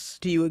famous.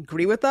 Do you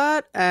agree with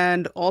that?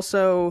 And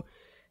also,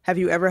 have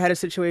you ever had a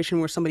situation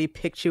where somebody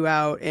picked you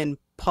out in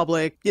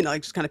public, you know,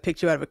 like just kind of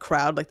picked you out of a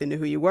crowd, like they knew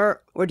who you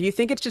were? Or do you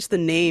think it's just the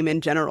name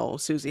in general,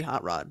 Suzy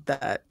Hotrod,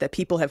 that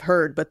people have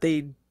heard, but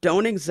they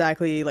don't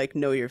exactly like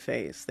know your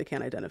face? They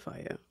can't identify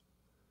you.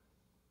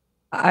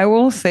 I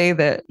will say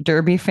that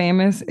Derby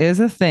famous is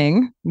a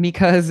thing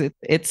because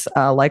it's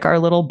like our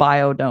little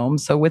biodome.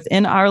 So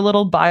within our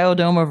little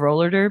biodome of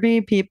roller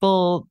derby,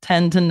 people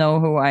tend to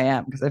know who I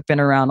am because I've been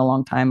around a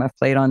long time. I've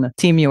played on the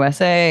Team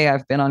USA.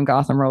 I've been on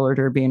Gotham Roller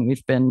Derby, and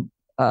we've been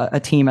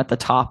a team at the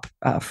top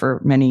for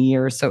many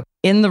years. So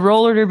in the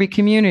roller derby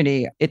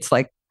community, it's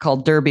like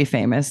called Derby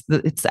famous.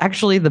 It's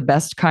actually the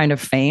best kind of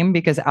fame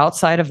because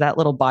outside of that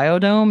little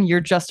biodome,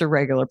 you're just a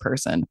regular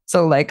person.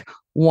 So like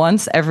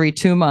once every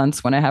 2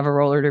 months when I have a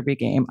roller derby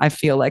game, I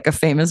feel like a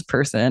famous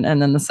person.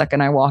 And then the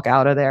second I walk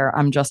out of there,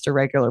 I'm just a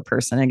regular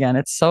person again.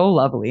 It's so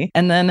lovely.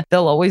 And then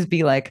there'll always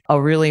be like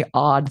a really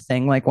odd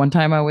thing. Like one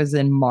time I was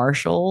in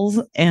Marshall's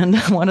and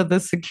one of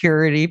the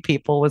security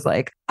people was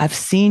like, I've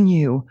seen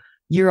you.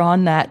 You're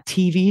on that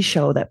TV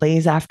show that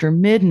plays after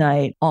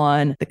midnight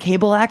on the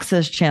cable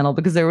access channel,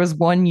 because there was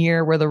one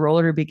year where the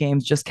roller derby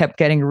games just kept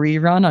getting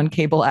rerun on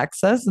cable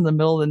access in the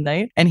middle of the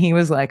night. And he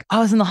was like, I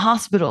was in the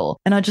hospital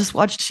and I just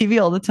watched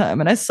TV all the time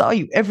and I saw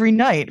you every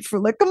night for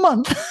like a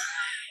month.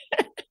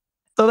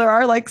 So there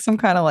are like some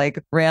kind of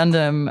like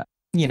random,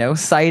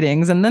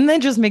 sightings, and then they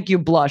just make you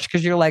blush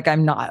because you're like,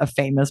 I'm not a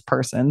famous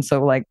person.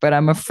 So like, but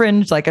I'm a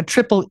fringe, like a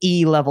triple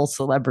E level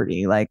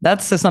celebrity. Like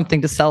that's just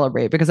something to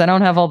celebrate because I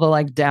don't have all the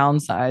like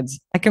downsides.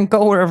 I can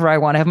go wherever I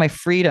want. I have my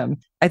freedom.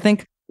 I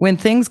think when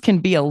things can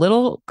be a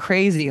little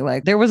crazy,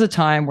 like there was a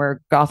time where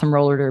Gotham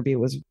Roller Derby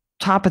was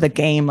top of the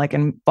game, like,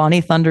 and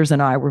Bonnie Thunders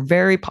and I were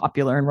very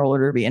popular in roller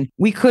derby, and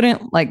we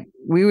couldn't like,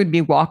 we would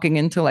be walking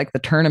into like the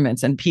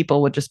tournaments and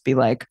people would just be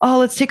like, oh,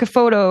 let's take a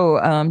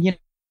photo.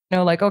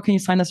 Like, oh, can you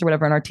sign this or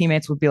whatever? And our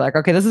teammates would be like,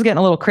 okay, this is getting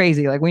a little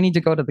crazy. Like, we need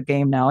to go to the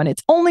game now. And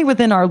it's only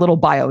within our little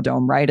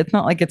biodome, right? It's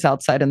not like it's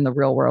outside in the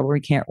real world where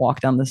you can't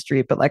walk down the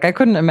street. But like, I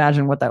couldn't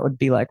imagine what that would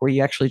be like, where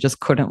you actually just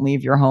couldn't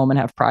leave your home and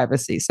have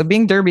privacy. So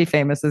being derby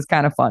famous is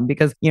kind of fun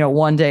because,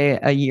 one day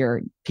a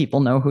year,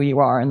 people know who you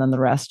are. And then the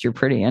rest, you're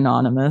pretty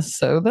anonymous.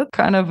 So that's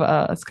kind of,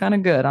 it's kind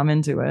of good. I'm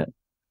into it.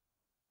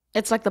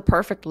 It's like the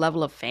perfect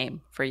level of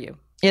fame for you.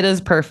 It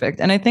is perfect.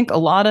 And I think a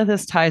lot of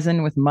this ties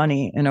in with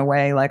money in a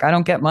way. Like I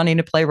don't get money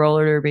to play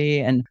roller derby,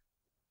 and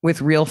with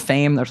real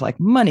fame, there's like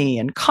money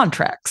and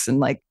contracts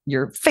and like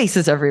your face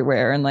is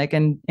everywhere. And like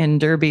in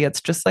derby, it's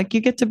just like you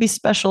get to be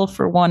special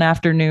for one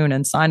afternoon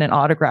and sign an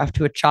autograph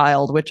to a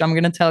child, which I'm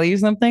going to tell you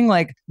something,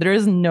 like there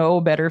is no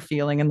better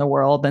feeling in the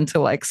world than to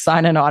like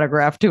sign an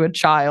autograph to a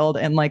child.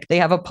 And like they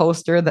have a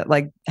poster that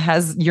like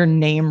has your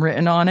name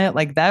written on it.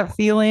 Like that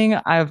feeling,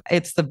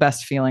 it's the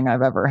best feeling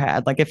I've ever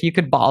had. Like if you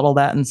could bottle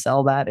that and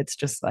sell that, it's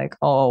just like,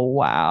 oh,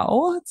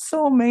 wow, it's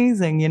so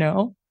amazing,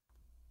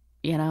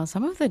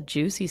 Some of the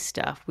juicy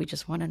stuff we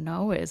just want to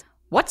know is,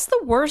 what's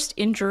the worst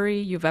injury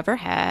you've ever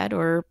had,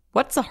 or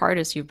what's the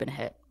hardest you've been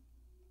hit?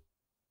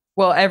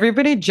 Well,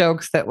 everybody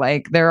jokes that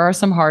like there are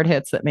some hard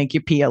hits that make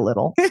you pee a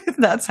little.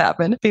 That's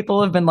happened.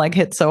 People have been like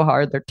hit so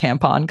hard their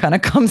tampon kind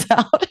of comes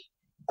out.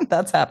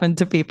 That's happened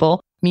to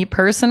people. Me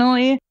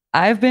personally,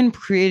 I've been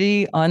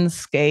pretty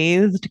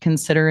unscathed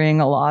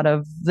considering a lot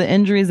of the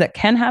injuries that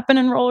can happen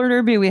in roller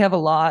derby. We have a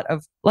lot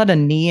of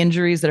knee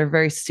injuries that are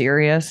very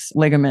serious,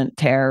 ligament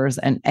tears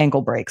and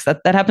ankle breaks.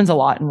 That happens a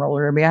lot in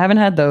roller derby. I haven't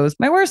had those.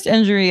 My worst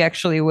injury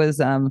actually was,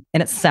 and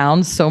it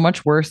sounds so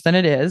much worse than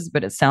it is,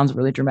 but it sounds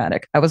really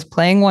dramatic. I was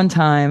playing one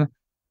time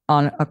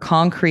on a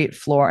concrete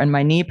floor and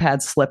my knee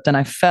pad slipped and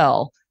I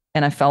fell.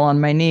 And I fell on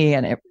my knee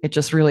and it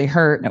just really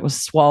hurt and it was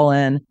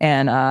swollen.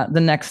 And the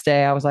next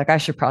day I was like, I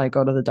should probably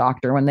go to the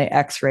doctor. When they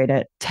x-rayed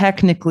it,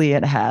 technically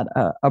it had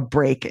a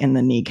break in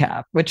the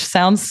kneecap, which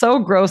sounds so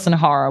gross and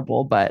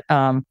horrible, but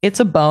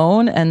it's a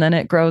bone and then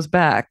it grows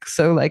back.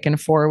 So like in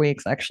 4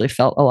 weeks, I actually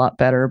felt a lot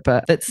better,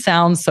 but it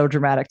sounds so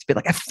dramatic to be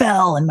like, I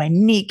fell and my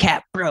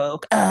kneecap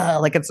broke.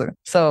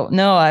 So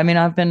no, I mean,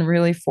 I've been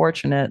really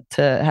fortunate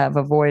to have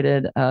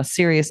avoided a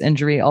serious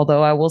injury.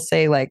 Although I will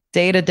say like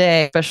day to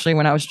day, especially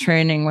when I was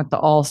training with the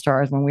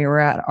All-Stars, when we were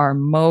at our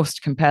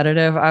most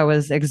competitive, I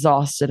was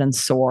exhausted and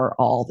sore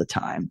all the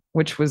time,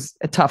 which was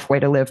a tough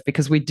way to live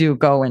because we do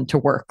go into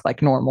work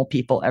like normal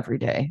people every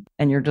day.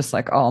 And you're just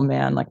like, oh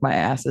man, like my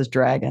ass is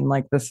dragging.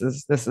 Like this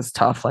is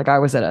tough. Like I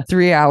was at a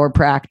 3-hour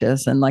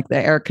practice and like the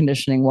air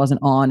conditioning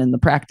wasn't on in the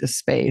practice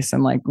space.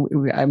 And like,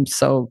 I'm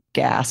so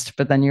gassed.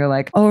 But then you're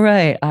like, oh,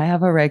 right, I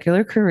have a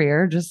regular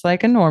career just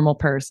like a normal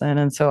person.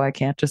 And so I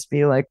can't just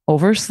be like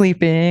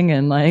oversleeping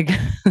and like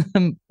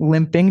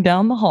limping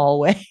down the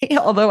hallway.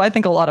 Although I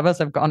think a lot of us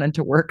have gone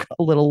into work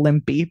a little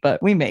limpy,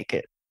 but we make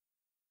it.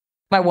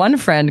 My one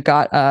friend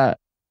got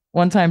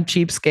one time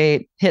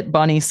cheapskate hit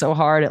Bunny so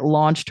hard it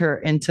launched her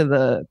into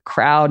the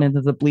crowd, into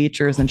the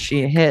bleachers, and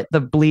she hit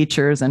the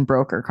bleachers and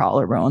broke her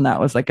collarbone. That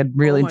was like a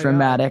really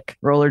dramatic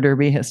roller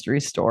derby history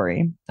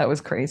story. That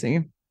was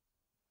crazy.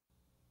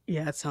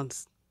 Yeah, that's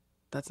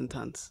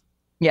intense.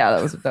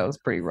 Yeah, that was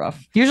pretty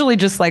rough. Usually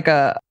just like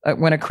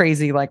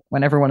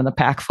when everyone in the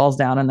pack falls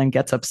down and then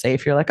gets up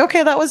safe, you're like,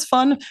 okay, that was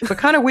fun, but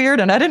kind of weird.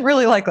 And I didn't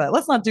really like that.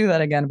 Let's not do that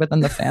again. But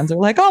then the fans are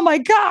like, oh my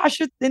gosh,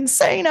 it's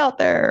insane out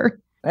there.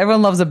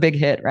 Everyone loves a big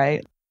hit,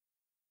 right?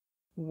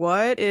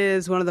 What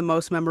is one of the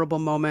most memorable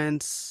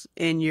moments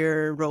in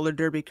your roller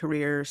derby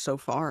career so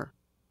far?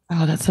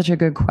 Oh, that's such a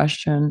good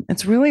question.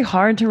 It's really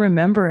hard to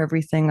remember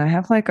everything. I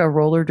have like a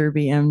roller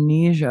derby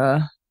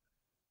amnesia.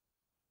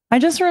 I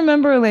just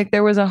remember like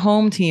there was a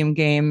home team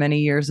game many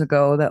years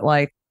ago that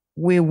like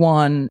we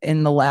won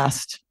in the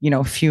last,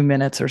 few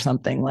minutes or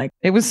something. Like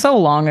it was so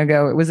long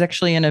ago. It was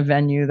actually in a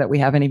venue that we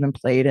haven't even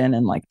played in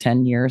like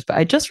 10 years. But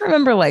I just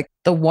remember like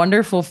the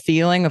wonderful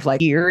feeling of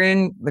like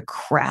hearing the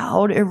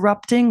crowd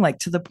erupting, like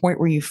to the point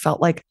where you felt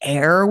like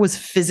air was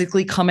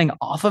physically coming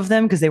off of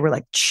them because they were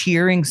like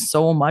cheering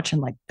so much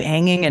and like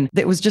banging. And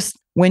it was just,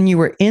 when you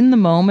were in the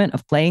moment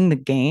of playing the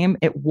game,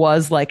 it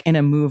was like in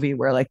a movie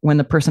where like when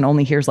the person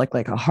only hears like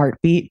a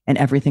heartbeat and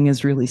everything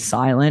is really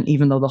silent,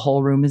 even though the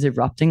whole room is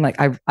erupting. Like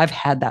I've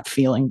had that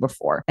feeling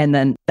before. And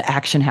then the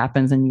action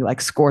happens and you like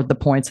scored the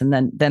points, and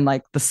then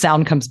like the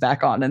sound comes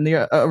back on and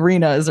the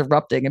arena is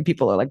erupting and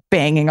people are like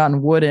banging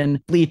on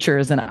wooden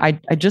bleachers. And I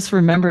just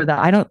remember that.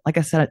 I don't, like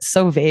I said, it's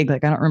so vague.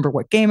 Like I don't remember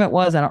what game it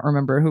was. I don't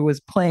remember who was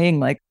playing,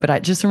 like, but I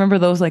just remember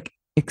those like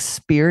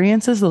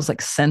experiences, those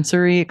like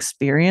sensory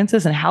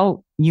experiences, and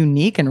how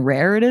unique and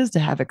rare it is to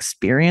have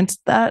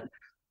experienced that.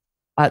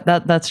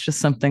 That's just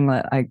something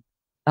that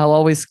I'll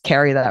always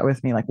carry that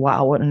with me. Like,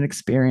 wow, what an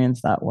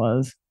experience that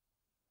was.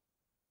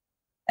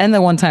 And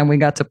the one time we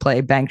got to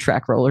play bank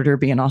track roller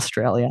derby in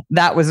Australia,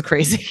 that was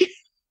crazy.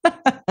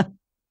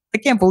 I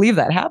can't believe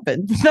that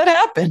happened. That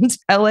happened.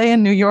 LA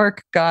and New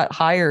York got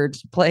hired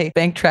to play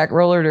bank track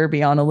roller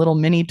derby on a little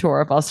mini tour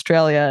of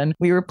Australia. And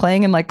we were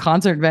playing in like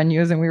concert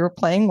venues, and we were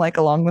playing like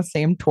along the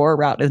same tour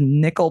route as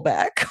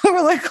Nickelback. We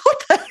were like,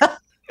 what the hell?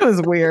 It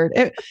was weird.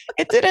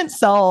 It didn't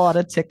sell a lot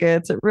of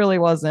tickets. It really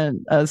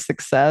wasn't a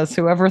success.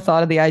 Whoever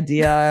thought of the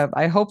idea,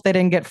 I hope they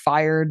didn't get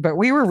fired, but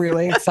we were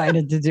really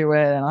excited to do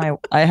it. And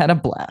I had a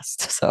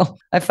blast. So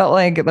I felt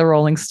like the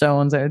Rolling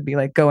Stones. I would be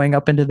like going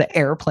up into the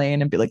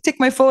airplane and be like, take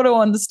my photo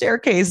on the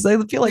staircase. I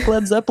feel like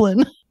Led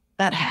Zeppelin.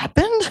 That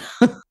happened.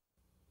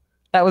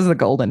 That was the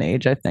golden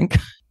age, I think.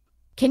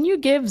 Can you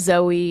give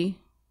Zoe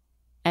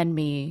and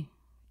me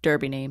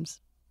derby names?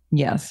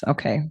 Yes.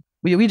 Okay.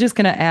 We just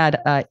gonna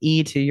add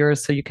E to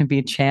yours so you can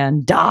be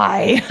Chan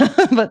Die,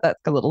 but that's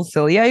a little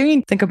silly. I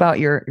mean, think about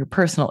your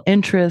personal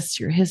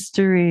interests, your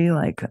history.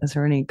 Like, is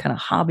there any kind of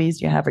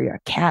hobbies you have? Are you a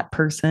cat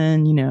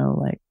person?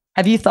 Like,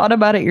 have you thought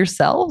about it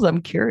yourselves?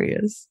 I'm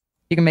curious.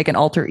 You can make an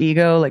alter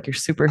ego, like your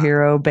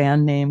superhero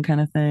band name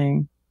kind of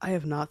thing. I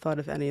have not thought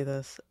of any of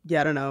this. Yeah,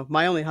 I don't know.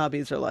 My only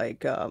hobbies are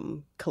like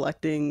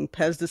collecting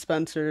Pez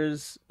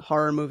dispensers,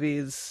 horror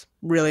movies,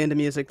 really into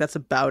music. That's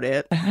about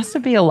it. There has to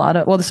be a lot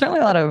of, well, there's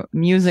certainly a lot of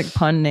music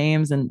pun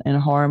names in a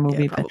horror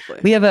movie. Yeah, probably.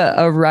 We have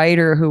a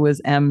writer who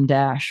was M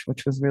Dash,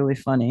 which was really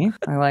funny.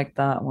 I like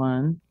that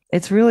one.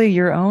 It's really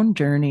your own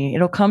journey.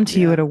 It'll come to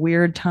you at a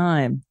weird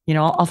time.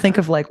 I'll think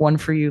of like one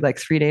for you like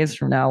 3 days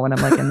from now when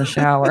I'm like in the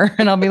shower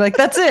and I'll be like,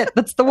 that's it.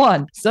 That's the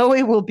one.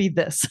 Zoe will be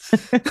this.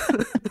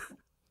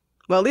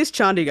 Well, at least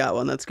Chandi got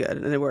one. That's good.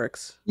 And it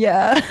works.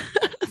 Yeah.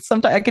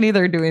 Sometimes I can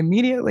either do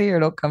immediately or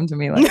it'll come to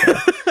me like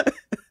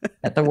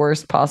at the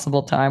worst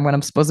possible time when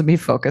I'm supposed to be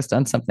focused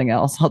on something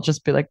else. I'll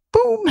just be like,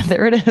 boom,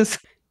 there it is.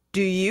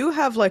 Do you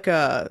have like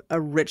a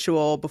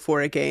ritual before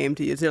a game?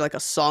 Is there like a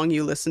song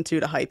you listen to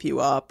hype you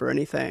up or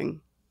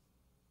anything?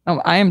 Oh,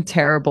 I am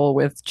terrible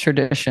with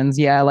traditions.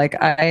 Yeah, like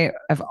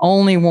I've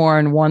only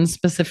worn one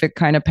specific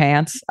kind of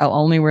pants. I'll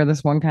only wear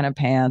this one kind of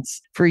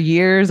pants. For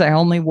years, I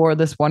only wore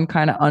this one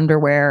kind of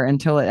underwear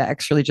until it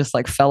actually just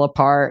like fell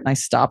apart and I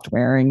stopped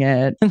wearing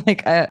it.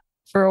 Like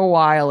for a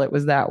while, it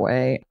was that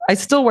way. I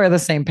still wear the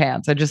same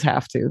pants. I just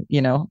have to,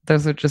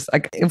 those are just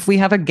like, if we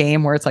have a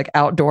game where it's like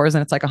outdoors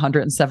and it's like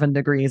 107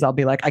 degrees, I'll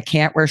be like, I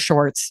can't wear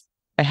shorts.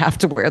 I have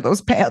to wear those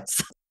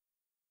pants.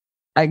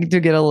 I do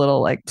get a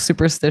little like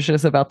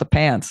superstitious about the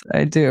pants.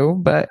 I do.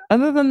 But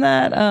other than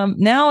that,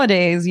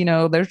 nowadays,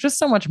 there's just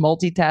so much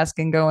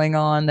multitasking going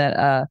on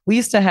that we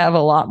used to have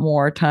a lot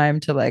more time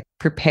to like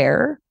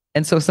prepare.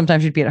 And so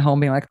sometimes you'd be at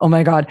home being like, oh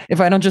my God, if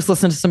I don't just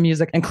listen to some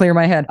music and clear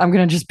my head, I'm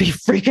going to just be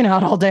freaking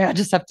out all day. I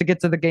just have to get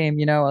to the game,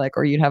 like,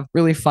 or you'd have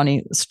really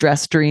funny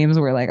stress dreams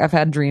where like I've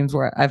had dreams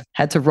where I've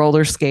had to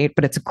roller skate,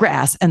 but it's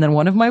grass. And then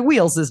one of my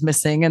wheels is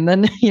missing. And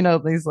then,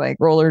 these like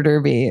roller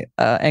derby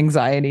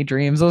anxiety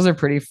dreams. Those are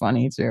pretty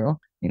funny too.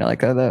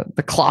 Like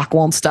the clock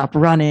won't stop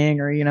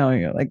running or,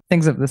 like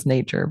things of this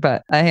nature.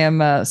 But I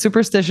am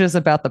superstitious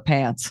about the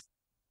pants.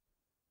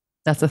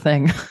 That's a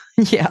thing.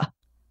 Yeah.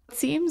 It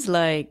seems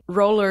like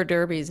roller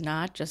derby is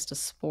not just a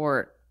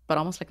sport, but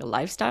almost like a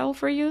lifestyle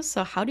for you.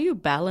 So how do you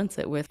balance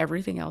it with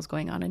everything else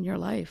going on in your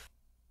life?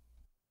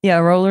 Yeah,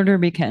 roller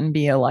derby can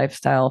be a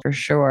lifestyle for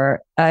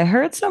sure. I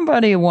heard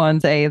somebody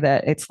once say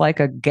that it's like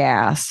a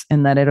gas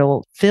and that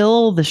it'll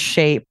fill the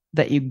shape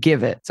that you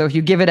give it. So if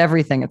you give it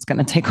everything, it's going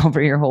to take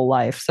over your whole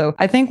life. So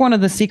I think one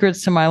of the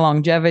secrets to my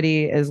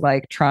longevity is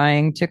like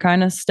trying to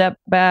kind of step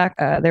back.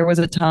 There was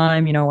a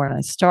time, when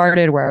I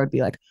started where I would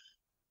be like,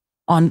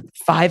 on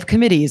 5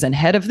 committees and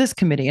head of this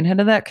committee and head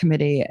of that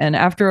committee. And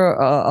after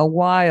a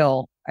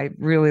while, I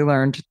really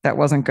learned that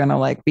wasn't going to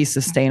like be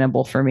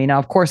sustainable for me. Now,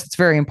 of course, it's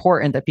very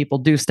important that people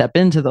do step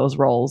into those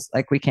roles.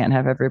 Like we can't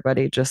have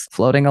everybody just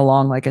floating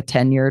along like a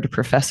tenured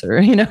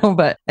professor,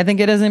 but I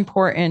think it is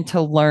important to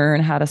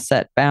learn how to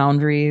set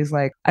boundaries.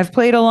 Like I've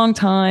played a long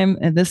time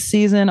and this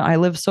season I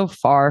live so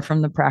far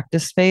from the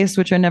practice space,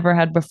 which I never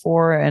had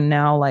before. And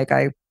now like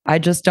I I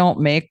just don't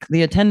make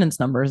the attendance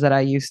numbers that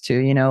I used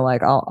to,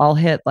 like I'll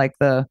hit like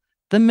the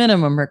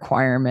minimum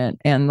requirement,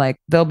 and like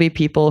there'll be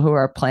people who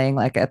are playing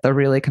like at the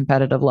really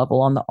competitive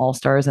level on the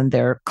All-Stars, and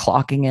they're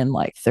clocking in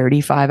like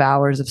 35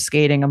 hours of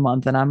skating a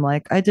month, and I'm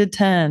like, I did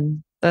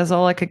 10. That's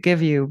all I could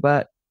give you,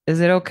 but is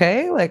it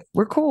okay? Like,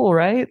 we're cool,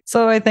 right?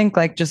 So I think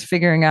like just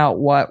figuring out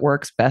what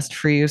works best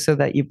for you so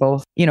that you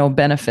both,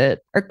 benefit.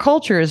 Our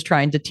culture is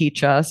trying to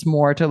teach us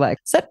more to like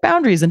set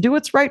boundaries and do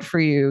what's right for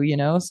you.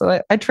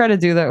 So I try to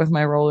do that with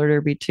my roller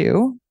derby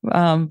too.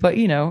 But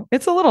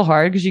it's a little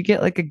hard because you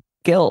get like a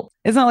guilt.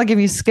 It's not like if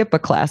you skip a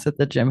class at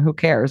the gym, who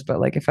cares? But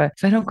like if I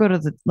don't go to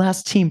the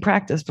last team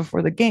practice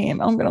before the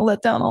game, I'm gonna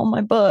let down all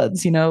my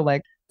buds,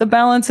 like the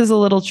balance is a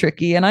little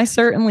tricky. And I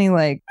certainly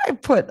like I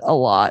put a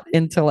lot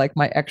into like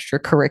my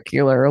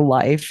extracurricular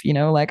life,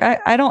 like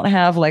I don't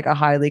have like a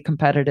highly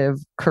competitive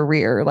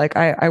career. Like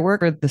I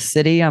work for the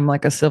city. I'm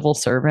like a civil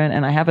servant,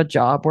 and I have a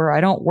job where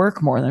I don't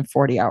work more than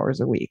 40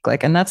 hours a week.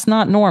 Like, and that's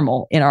not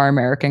normal in our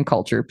American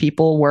culture.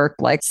 People work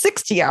like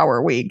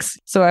 60-hour weeks.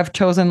 So I've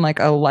chosen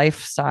like a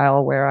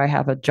lifestyle where I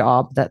have a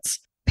job that's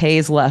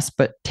pays less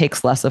but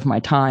takes less of my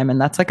time, and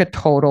that's like a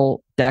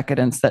total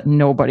decadence that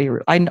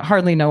I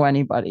hardly know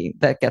anybody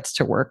that gets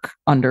to work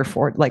under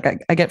 40.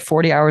 Like I get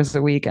 40 hours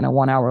a week and a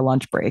 1 hour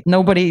lunch break.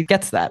 Nobody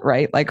gets that,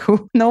 right? Like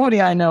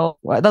nobody I know.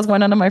 That's why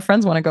none of my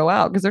friends want to go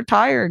out, because they're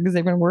tired, because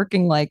they've been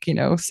working like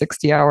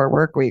 60-hour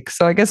work weeks.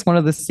 So I guess one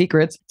of the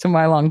secrets to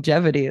my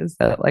longevity is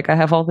that like I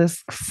have all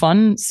this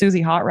fun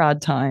Suzy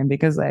Hotrod time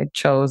because I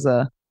chose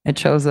a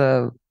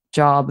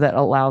job that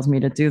allows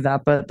me to do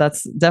that, but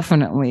that's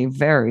definitely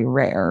very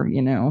rare.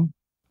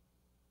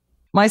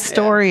 My Yeah.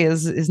 story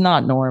is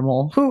not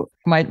normal.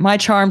 My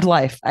charmed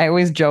life. I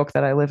always joke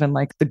that I live in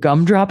like the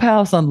gumdrop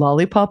house on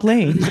Lollipop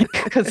Lane,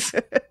 because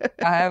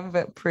I have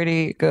it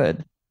pretty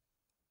good.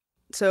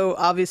 So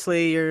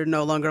obviously you're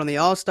no longer on the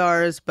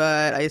All-Stars,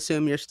 but I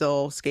assume you're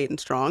still skating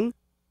strong.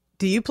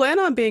 Do you plan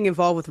on being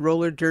involved with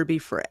roller derby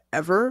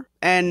forever?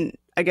 And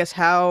I guess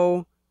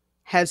how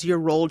has your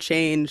role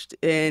changed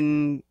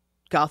in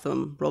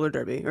Gotham Roller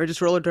Derby or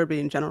just roller derby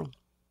in general?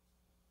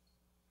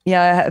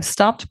 Yeah, I have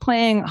stopped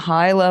playing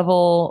high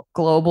level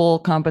global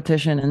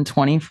competition in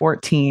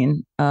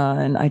 2014.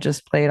 And I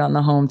just played on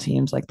the home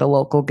teams, like the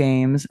local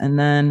games. And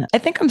then I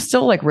think I'm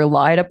still like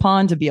relied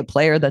upon to be a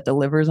player that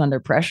delivers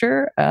under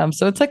pressure.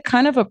 So it's like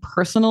kind of a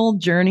personal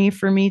journey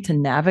for me to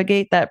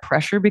navigate that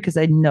pressure, because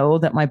I know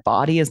that my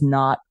body is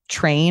not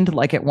trained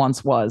like it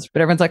once was.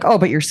 But everyone's like, oh,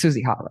 but you're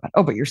Suzy Hotrod.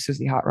 Oh, but you're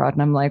Suzy Hotrod.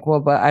 And I'm like, well,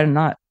 but I'm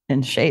not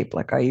in shape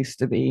like I used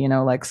to be,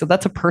 like, so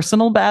that's a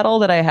personal battle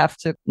that I have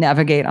to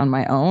navigate on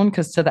my own,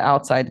 because to the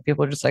outside,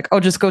 people are just like, oh,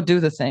 just go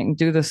do the thing,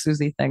 do the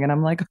Suzy thing. And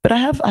I'm like, but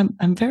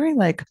I'm very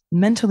like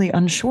mentally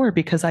unsure,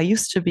 because I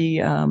used to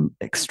be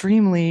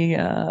extremely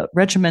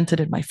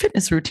regimented in my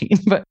fitness routine.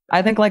 But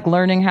I think like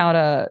learning how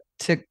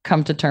to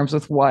come to terms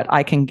with what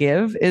I can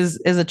give is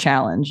a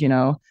challenge.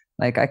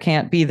 Like I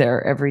can't be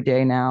there every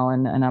day now,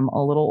 and I'm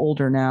a little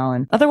older now.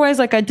 And otherwise,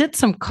 like I did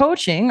some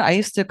coaching. I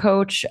used to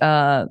coach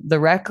the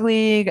rec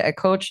league. I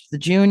coached the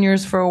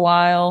juniors for a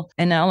while.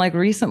 And now like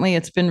recently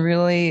it's been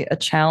really a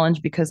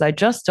challenge because I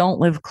just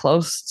don't live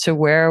close to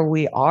where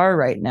we are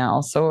right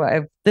now.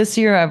 So this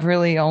year I've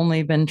really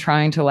only been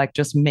trying to like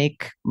just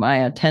make my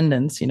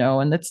attendance,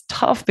 and it's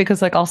tough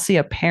because like I'll see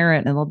a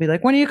parent and they'll be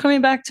like, when are you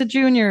coming back to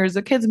juniors?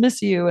 The kids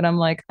miss you. And I'm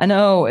like, I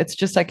know, it's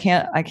just I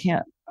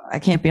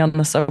can't be on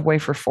the subway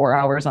for 4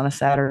 hours on a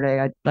Saturday.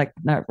 I like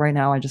not right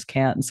now. I just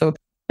can't. And so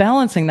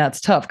balancing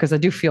that's tough, because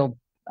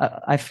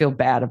I feel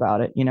bad about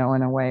it, in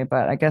a way.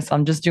 But I guess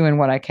I'm just doing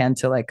what I can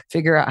to like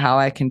figure out how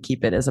I can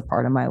keep it as a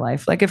part of my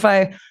life. Like if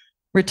I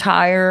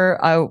retire,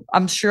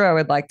 I'm sure I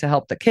would like to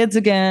help the kids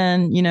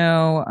again,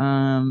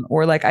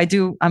 or like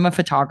I'm a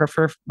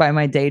photographer by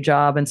my day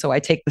job. And so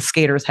I take the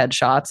skaters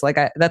headshots. Like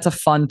that's a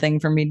fun thing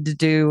for me to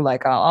do.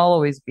 Like I'll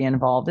always be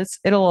involved.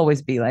 It'll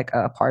always be like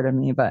a part of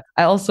me, but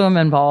I also am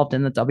involved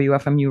in the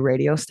WFMU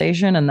radio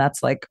station. And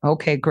that's like,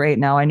 okay, great.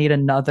 Now I need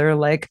another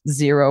like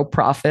zero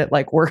profit,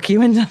 like work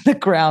you into the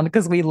ground,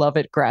 because we love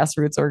it,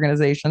 grassroots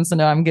organization. So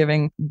now I'm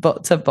giving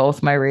to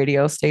both my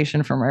radio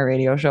station for my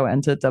radio show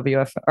and to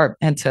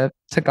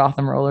to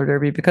Gotham Roller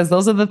Derby, because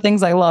those are the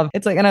things I love.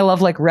 It's like, and I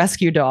love like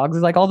rescue dogs.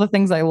 It's like all the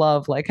things I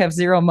love, like have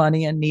zero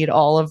money and need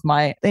all of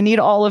me.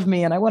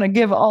 And I want to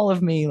give all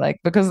of me, like,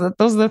 because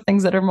those are the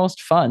things that are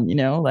most fun,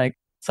 like,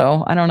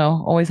 so I don't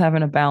know, always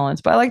having a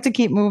balance, but I like to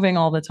keep moving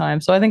all the time.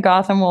 So I think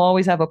Gotham will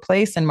always have a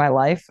place in my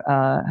life.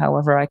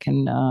 However, I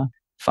can,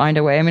 find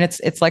a way. I mean,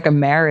 it's like a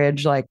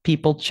marriage, like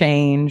people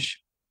change,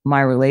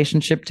 my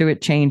relationship to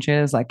it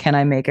changes. Like, can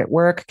I make it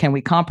work? Can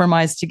we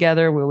compromise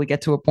together? Will we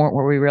get to a point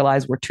where we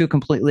realize we're two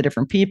completely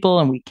different people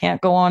and we can't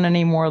go on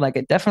anymore? Like,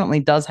 it definitely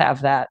does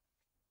have that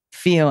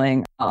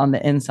feeling on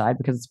the inside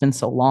because it's been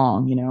so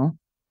long.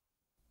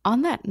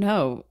 On that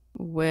note,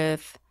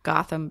 with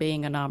Gotham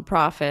being a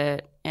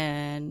nonprofit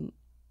and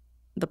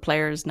the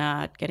players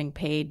not getting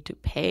paid to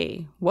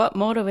pay, what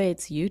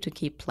motivates you to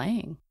keep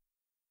playing?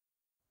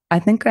 I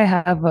think I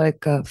have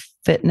like a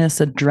fitness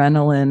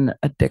adrenaline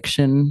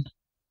addiction.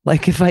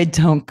 Like if I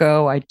don't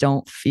go, I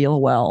don't feel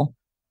well.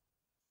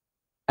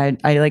 I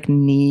like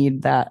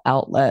need that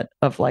outlet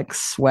of like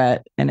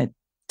sweat, and it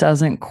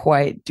doesn't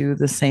quite do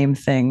the same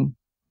thing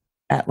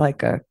at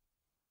like a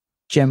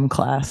gym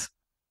class.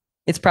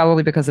 It's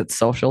probably because it's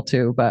social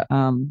too, but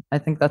I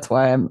think that's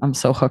why I'm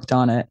so hooked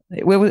on it.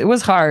 It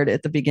was hard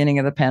at the beginning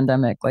of the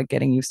pandemic, like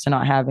getting used to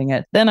not having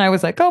it. Then I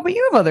was like, oh, but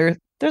you have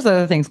there's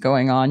other things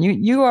going on.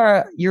 You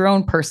are your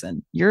own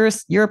person. You're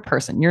a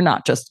person. You're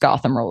not just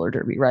Gotham Roller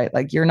Derby, right?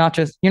 Like you're not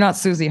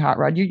Suzy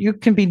Hotrod. You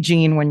can be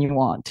Jean when you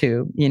want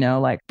to,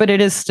 like. But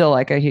it is still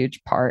like a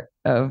huge part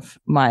of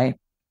my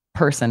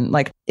person.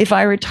 Like if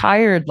I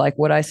retired, like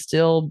would I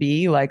still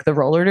be like the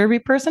roller derby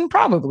person?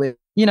 Probably.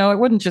 It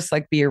wouldn't just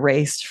like be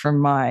erased from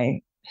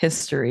my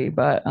history,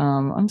 but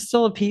I'm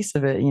still a piece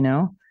of it.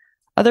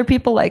 Other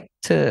people like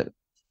to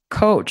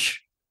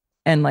coach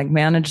and like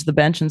manage the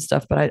bench and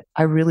stuff, but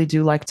I really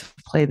do like to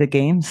play the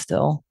game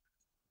still.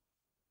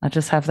 I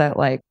just have that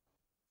like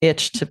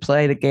itch to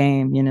play the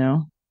game.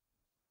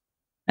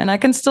 And I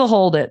can still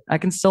hold it. I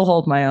can still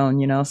hold my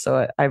own.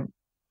 So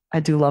I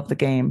do love the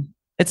game.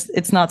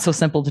 It's not so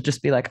simple to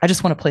just be like, I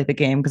just want to play the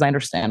game, because I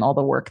understand all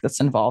the work that's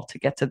involved to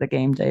get to the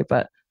game day,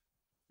 but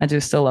I do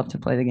still love to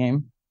play the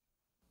game.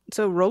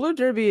 So roller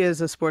derby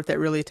is a sport that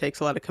really takes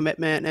a lot of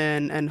commitment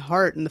and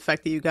heart, and the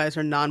fact that you guys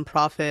are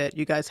nonprofit,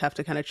 you guys have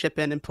to kind of chip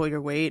in and pull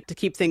your weight to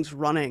keep things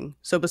running.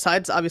 So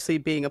besides obviously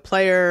being a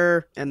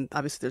player, and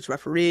obviously there's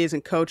referees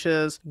and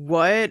coaches,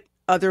 what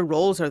other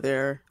roles are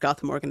there,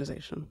 Gotham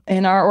organization?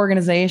 In our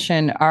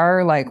organization,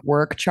 our like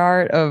work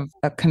chart of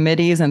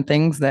committees and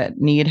things that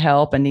need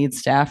help and need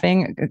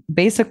staffing,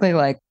 basically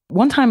like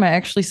one time I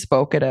actually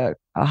spoke at a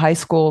high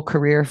school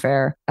career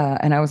fair,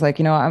 and I was like,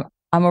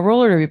 I'm a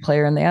roller derby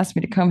player, and they asked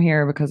me to come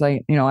here because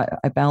I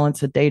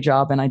balance a day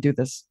job and I do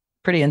this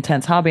pretty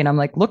intense hobby. And I'm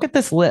like, look at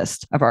this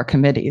list of our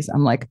committees.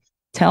 I'm like,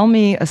 tell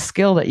me a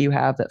skill that you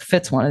have that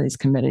fits one of these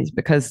committees,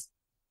 because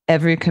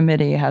every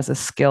committee has a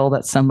skill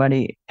that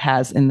somebody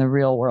has in the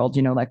real world.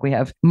 Like we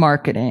have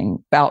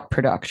marketing, bout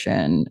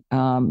production,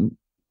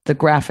 the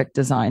graphic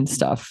design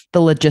stuff, the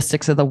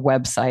logistics of the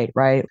website,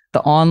 right? The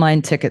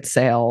online ticket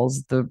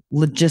sales, the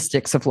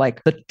logistics of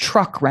like the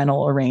truck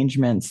rental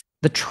arrangements,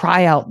 the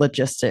tryout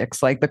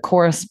logistics, like the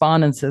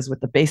correspondences with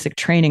the basic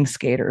training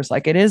skaters.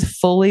 Like it is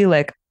fully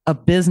like a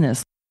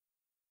business.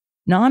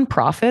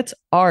 Nonprofits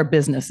are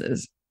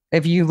businesses.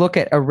 If you look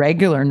at a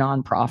regular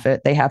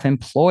nonprofit, they have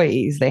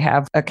employees, they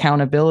have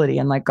accountability.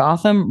 And like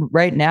Gotham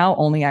right now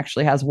only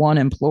actually has one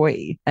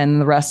employee, and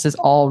the rest is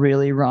all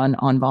really run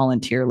on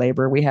volunteer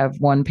labor. We have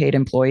one paid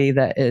employee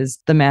that is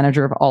the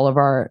manager of all of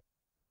our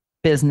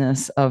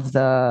business of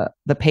the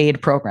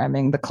paid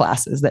programming, the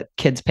classes that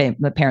kids pay,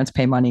 the parents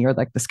pay money, or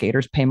like the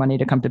skaters pay money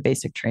to come to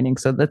basic training.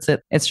 So that's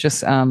it. It's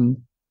just a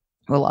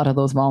lot of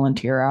those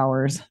volunteer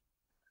hours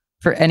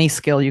for any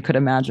skill you could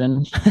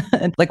imagine.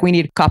 Like we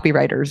need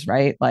copywriters,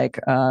 right? Like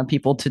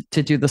people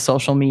to do the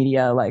social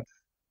media, like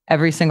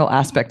every single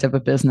aspect of a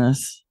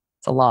business.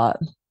 It's a lot.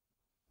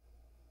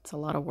 It's a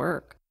lot of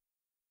work.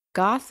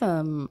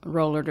 Gotham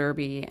Roller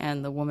Derby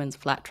and the Women's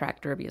Flat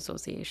Track Derby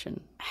Association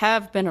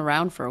have been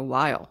around for a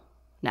while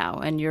now,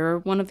 and you're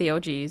one of the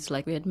OGs,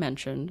 like we had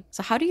mentioned.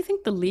 So how do you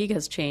think the league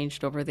has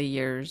changed over the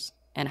years,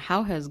 and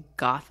how has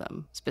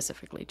Gotham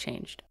specifically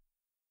changed?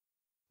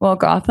 Well,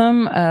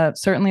 Gotham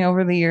certainly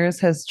over the years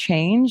has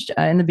changed.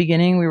 In the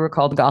beginning, we were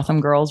called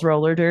Gotham Girls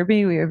Roller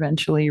Derby. We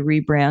eventually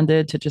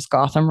rebranded to just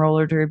Gotham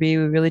Roller Derby.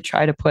 We really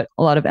try to put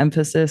a lot of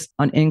emphasis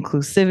on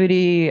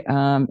inclusivity,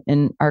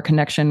 in our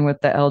connection with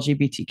the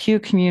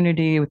LGBTQ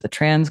community, with the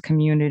trans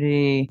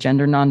community,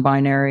 gender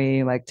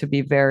non-binary, like to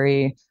be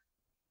very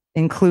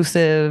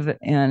inclusive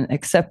and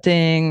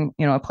accepting,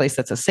 a place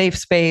that's a safe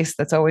space.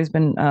 That's always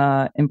been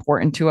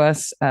important to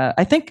us.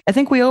 I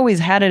think we always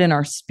had it in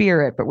our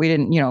spirit, but we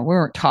didn't, we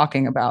weren't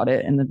talking about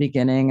it in the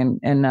beginning.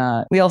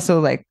 And we also,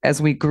 like,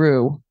 as we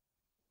grew,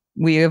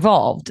 we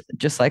evolved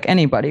just like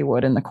anybody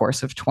would in the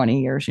course of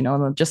 20 years,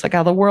 just like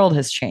how the world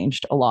has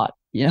changed a lot,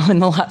 in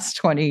the last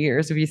 20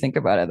 years, if you think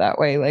about it that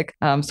way. Like,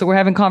 so we're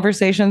having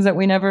conversations that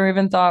we never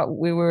even thought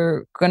we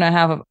were going to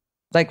have,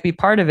 like, be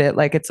part of it.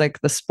 Like, it's like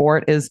the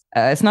sport is,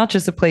 it's not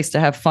just a place to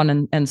have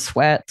fun and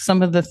sweat.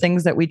 Some of the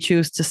things that we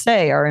choose to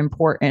say are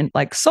important,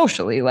 like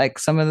socially, like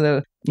some of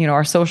the,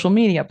 our social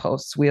media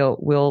posts,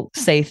 we'll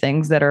say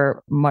things that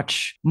are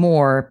much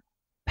more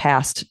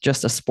past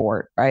just a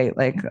sport, right?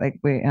 Like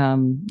we, I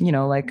don't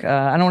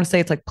want to say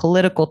it's like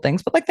political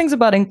things, but like things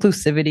about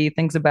inclusivity,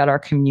 things about our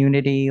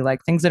community,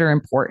 like things that are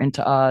important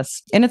to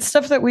us. And it's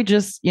stuff that we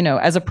just,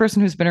 as a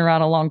person who's been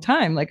around a long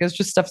time, like it's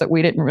just stuff that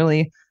we didn't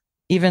really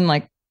even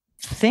like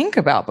think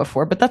about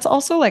before. But that's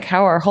also like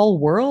how our whole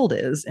world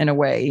is in a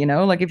way,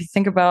 like if you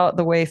think about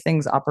the way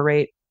things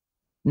operate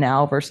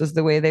now versus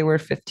the way they were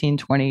 15,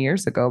 20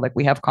 years ago. Like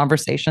we have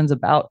conversations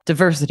about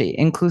diversity,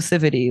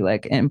 inclusivity,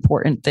 like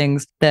important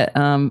things that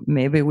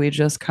maybe we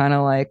just kind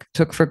of like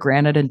took for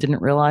granted and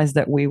didn't realize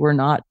that we were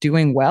not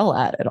doing well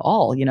at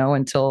all, you know,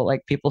 until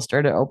like people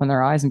started to open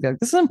their eyes and be like,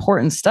 this is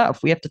important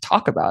stuff. We have to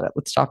talk about it.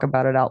 Let's talk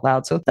about it out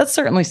loud. So that's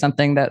certainly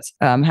something that's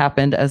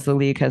happened as the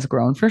league has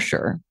grown for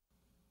sure.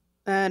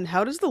 And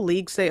how does the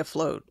league stay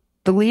afloat?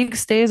 The league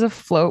stays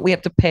afloat. We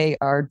have to pay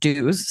our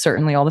dues.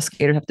 Certainly, all the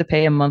skaters have to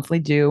pay a monthly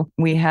due.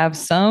 We have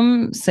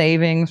some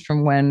savings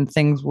from when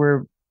things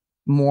were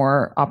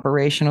more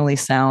operationally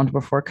sound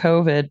before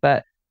COVID,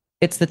 but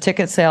it's the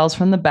ticket sales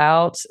from the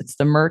bouts, it's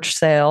the merch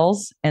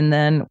sales, and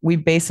then we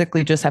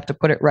basically just have to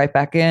put it right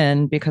back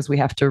in because we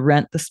have to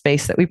rent the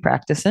space that we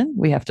practice in.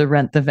 We have to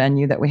rent the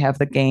venue that we have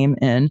the game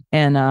in.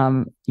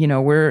 And you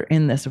know, we're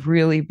in this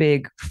really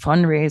big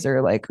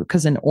fundraiser, like,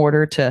 because in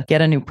order to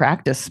get a new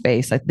practice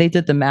space, like they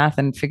did the math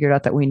and figured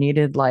out that we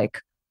needed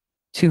like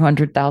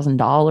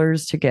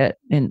 $200,000 to get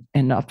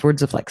in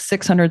upwards of like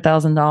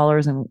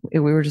 $600,000. And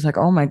we were just like,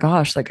 oh my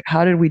gosh, like,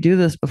 how did we do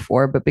this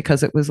before? But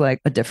because it was like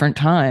a different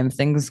time,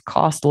 things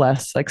cost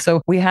less. Like,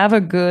 so we have a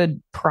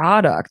good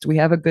product, we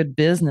have a good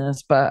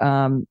business, but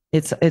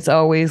it's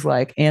always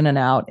like in and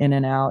out, you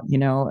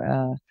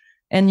know.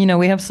 And, you know,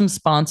 we have some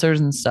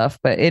sponsors and stuff,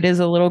 but it is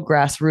a little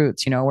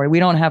grassroots, you know, where we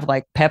don't have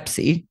like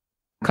Pepsi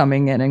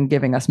coming in and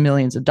giving us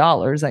millions of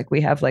dollars. Like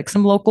we have like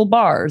some local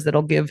bars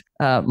that'll give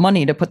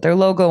money to put their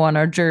logo on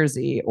our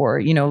jersey, or,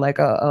 you know, like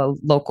a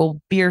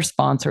local beer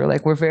sponsor.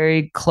 Like we're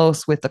very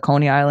close with the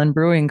Coney Island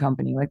Brewing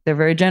Company. Like they're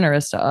very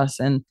generous to us,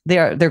 and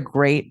they're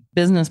great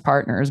business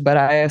partners. But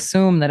I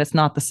assume that it's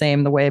not the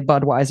same the way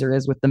Budweiser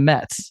is with the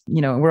Mets.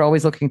 You know, we're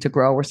always looking to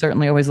grow. We're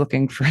certainly always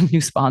looking for new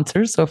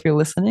sponsors. So if you're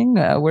listening,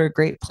 we're a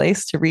great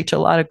place to reach a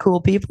lot of cool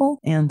people.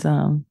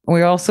 And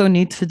we also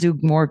need to do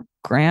more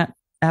grant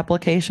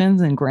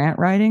applications and grant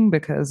writing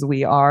because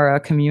we are a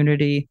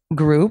community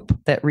group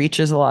that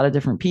reaches a lot of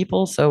different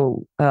people.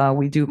 So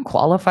we do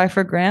qualify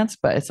for grants,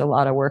 but it's a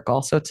lot of work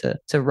also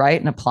to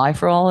write and apply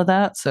for all of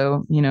that.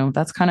 So, you know,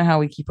 that's kind of how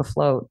we keep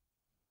afloat.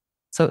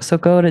 So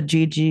go to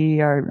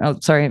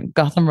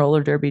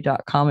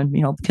GothamRollerDerby.com and,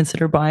 you know,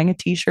 consider buying a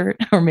t-shirt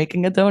or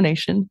making a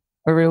donation,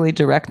 or really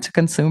direct to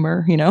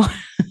consumer, you know.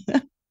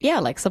 Yeah,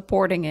 like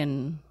supporting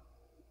in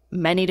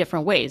many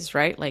different ways,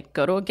 right? Like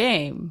go to a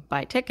game,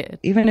 buy a ticket.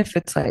 Even if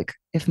it's like,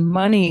 if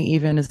money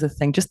even is the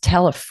thing, just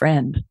tell a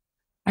friend.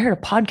 I heard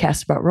a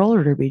podcast about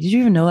roller derby. Did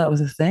you even know that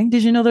was a thing?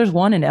 Did you know there's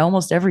one in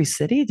almost every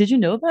city? Did you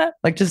know that?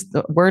 Like just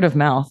the word of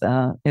mouth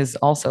is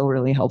also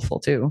really helpful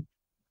too.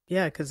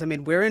 Yeah, because I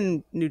mean, we're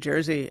in New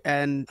Jersey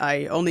and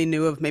I only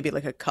knew of maybe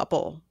like a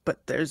couple,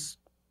 but there's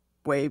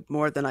way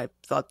more than I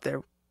thought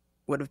there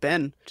would have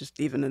been,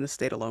 just even in the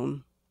state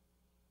alone.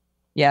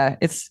 Yeah,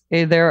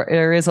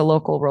 there is a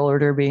local roller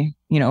derby,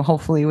 you know,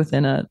 hopefully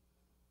within a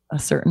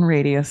certain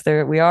radius.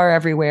 There we are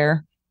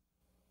everywhere,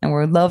 and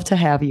we'd love to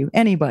have you.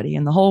 Anybody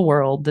in the whole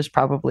world. There's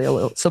probably a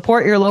little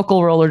support your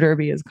local roller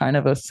derby is kind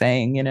of a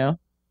saying, you know.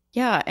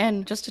 Yeah,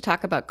 and just to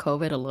talk about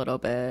COVID a little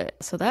bit,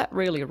 so that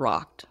really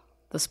rocked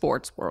the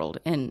sports world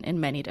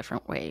in many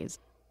different ways.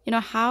 You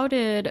know, how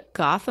did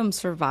Gotham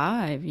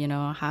survive? You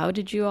know, how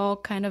did you all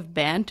kind of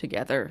band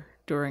together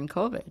during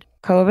COVID?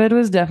 COVID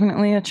was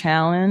definitely a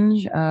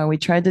challenge. We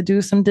tried to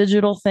do some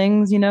digital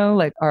things, you know,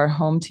 like our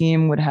home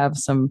team would have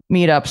some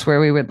meetups where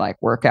we would like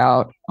work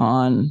out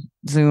on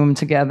Zoom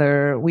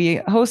together. We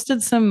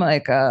hosted some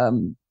like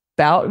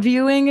bout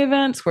viewing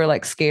events where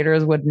like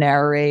skaters would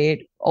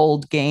narrate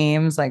old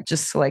games, like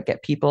just to like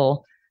get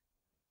people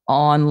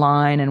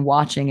online and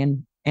watching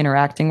and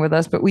interacting with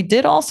us. But we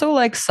did also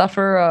like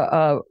suffer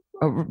a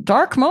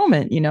dark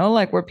moment, you know,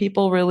 like where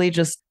people really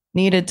just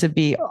needed to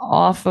be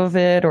off of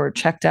it or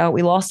checked out.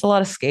 We lost a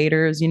lot of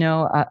skaters, you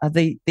know.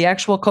 The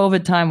actual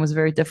COVID time was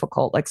very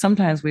difficult. Like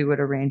sometimes we would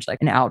arrange like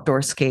an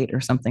outdoor skate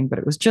or something, but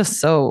it was just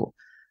so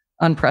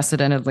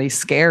unprecedentedly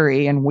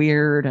scary and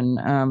weird.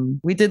 And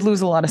we did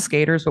lose a lot of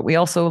skaters, but we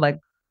also like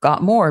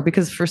got more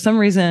because for some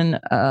reason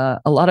a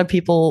lot of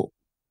people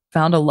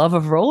found a love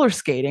of roller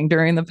skating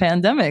during the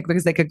pandemic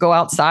because they could go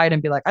outside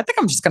and be like, I think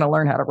I'm just going to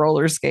learn how to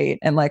roller skate.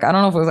 And like, I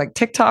don't know if it was like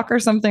TikTok or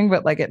something,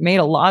 but like it made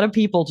a lot of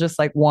people just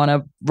like want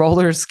to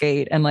roller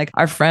skate. And like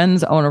our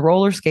friends own a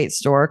roller skate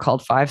store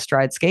called Five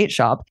Stride Skate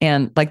Shop.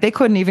 And like they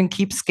couldn't even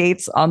keep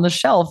skates on the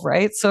shelf,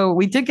 right? So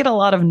we did get a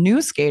lot of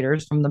new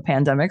skaters from the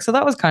pandemic. So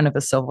that was kind of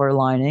a silver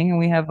lining. And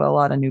we have a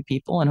lot of new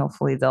people and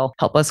hopefully they'll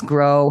help us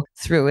grow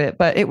through it.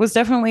 But it was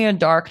definitely a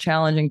dark,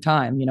 challenging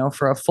time, you know,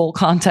 for a full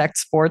contact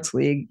sports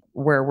league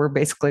where we're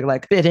basically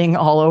like bidding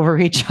all over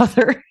each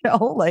other, you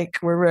know, like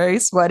we're very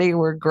sweaty,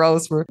 we're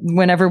gross.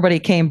 When everybody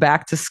came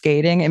back to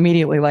skating,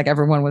 immediately like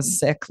everyone was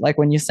sick. Like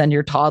when you send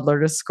your toddler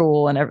to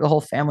school and the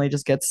whole family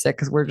just gets sick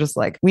because we're just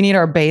like, we need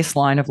our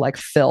baseline of like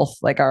filth,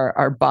 like our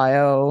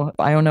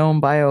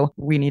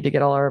we need to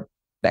get all our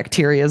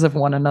bacterias of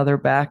one another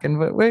back. And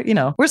we're, you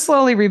know, we're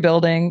slowly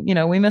rebuilding. You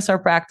know, we miss our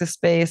practice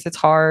space. It's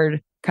hard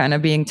kind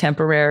of being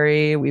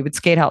temporary. We would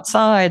skate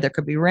outside. There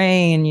could be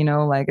rain, you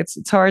know, like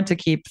it's hard to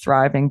keep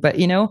thriving, but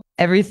you know,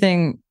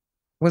 everything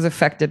was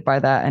affected by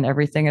that, and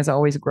everything is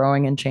always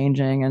growing and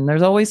changing, and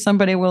there's always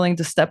somebody willing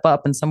to step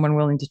up and someone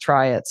willing to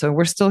try it. So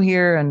we're still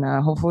here, and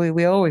hopefully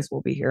we always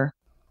will be here.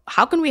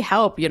 How can we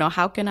help?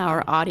 How can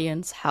our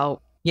audience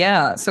help?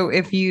 Yeah, so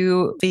if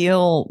you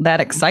feel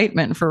that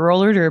excitement for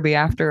roller derby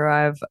after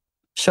I've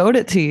showed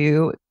it to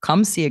you,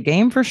 come see a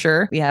game for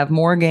sure. We have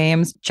more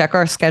games. Check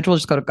our schedule.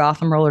 Just go to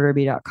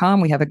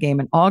gothamrollerderby.com. We have a game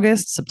in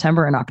August,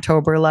 September, and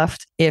October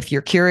left. If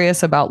you're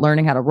curious about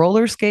learning how to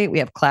roller skate, we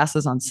have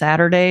classes on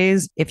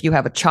Saturdays. If you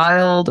have a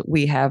child,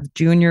 we have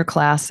junior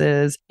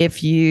classes.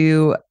 If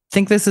you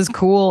think this is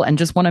cool and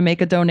just want to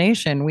make a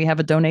donation, we have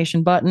a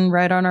donation button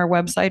right on our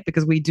website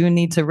because we do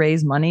need to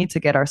raise money to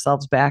get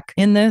ourselves back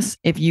in this.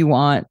 If you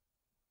want,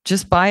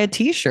 just buy a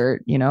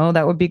t-shirt,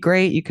 that would be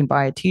great. You can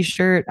buy a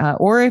t-shirt,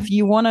 or if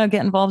you want to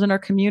get involved in our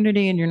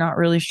community and you're not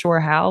really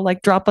sure how,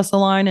 drop us a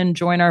line and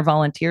join our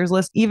volunteers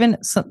list. Even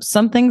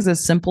some things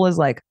as simple as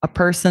a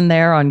person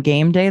there on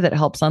game day that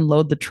helps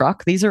unload the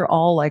truck. These are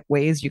all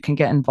ways you can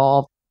get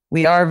involved.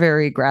 We are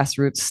very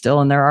grassroots still,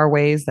 and there are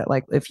ways that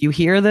if you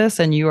hear this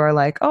and you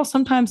are oh,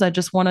 sometimes I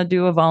just want to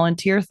do a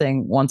volunteer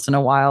thing once in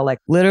a while,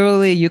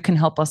 literally you can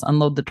help us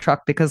unload the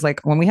truck, because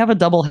when we have a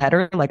double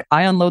header,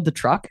 I unload the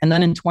truck and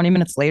then in 20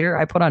 minutes later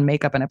I put on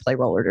makeup and I play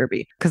roller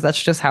derby, because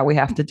that's just how we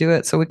have to do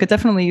it. So we could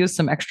definitely use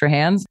some extra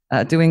hands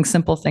doing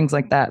simple things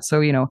like that.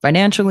 So,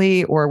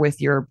 financially or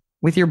with your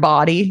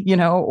body,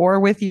 or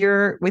with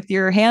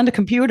your hand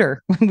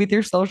computer, with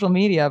your social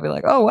media, I'll be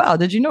oh, wow,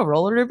 did you know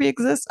roller derby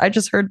exists? I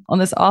just heard on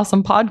this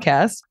awesome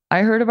podcast,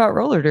 I heard about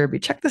roller derby.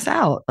 Check this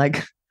out.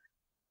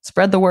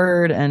 Spread the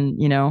word and,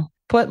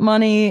 put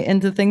money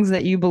into things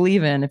that you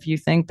believe in. If you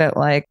think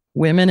that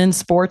women in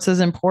sports is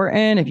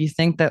important, if you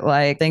think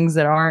that things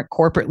that aren't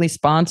corporately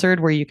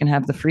sponsored, where you can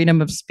have the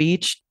freedom of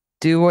speech,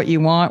 do what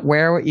you want,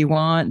 wear what you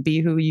want,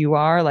 be who you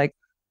are,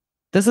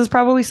 this is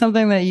probably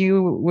something that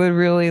you would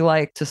really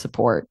like to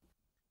support.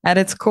 At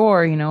its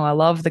core, I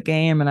love the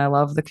game and I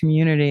love the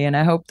community. And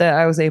I hope that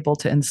I was able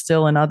to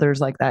instill in others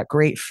that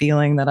great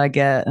feeling that I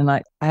get. And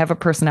I have a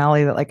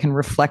personality that can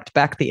reflect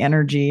back the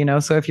energy,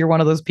 So if you're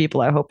one of those people,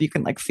 I hope you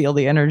can feel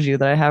the energy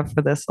that I have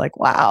for this,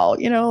 wow,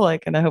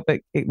 and I hope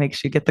it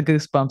makes you get the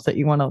goosebumps that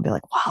you want to be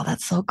wow,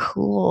 that's so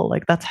cool.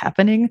 That's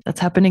happening. That's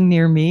happening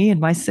near me in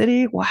my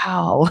city.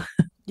 Wow.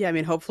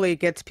 Yeah, hopefully it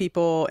gets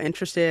people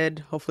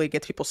interested. Hopefully it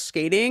gets people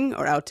skating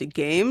or out to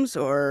games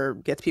or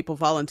gets people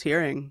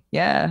volunteering.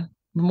 Yeah,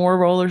 the more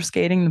roller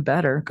skating, the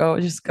better. Go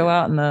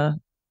out in the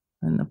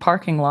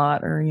parking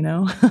lot, or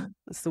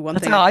That's the one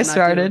That's thing. how I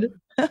started.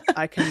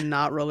 I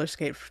cannot roller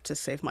skate to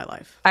save my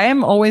life. I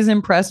am always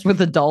impressed with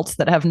adults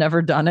that have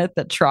never done it,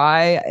 that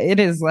try.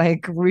 It is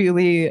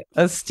really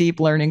a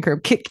steep learning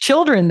curve.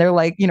 Children, they're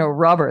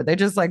rubber. They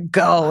just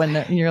go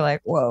and you're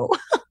whoa.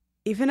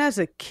 Even as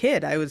a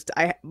kid,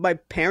 my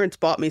parents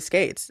bought me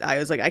skates. I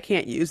was I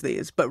can't use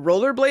these, but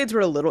rollerblades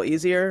were a little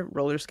easier.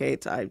 Roller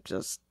skates, I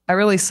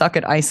really suck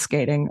at ice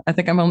skating. I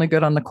think I'm only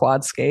good on the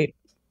quad skate.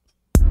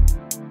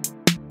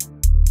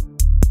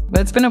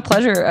 But it's been a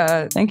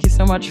pleasure. Thank you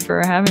so much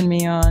for having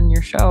me on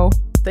your show.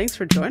 Thanks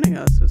for joining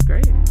us. It was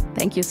great.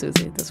 Thank you,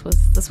 Suzy. This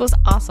was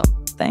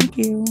awesome. Thank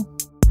you.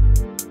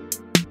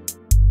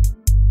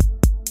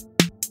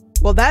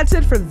 Well, that's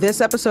it for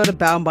this episode of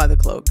Bound by the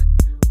Cloak.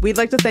 We'd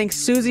like to thank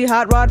Suzy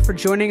Hotrod for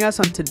joining us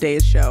on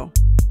today's show.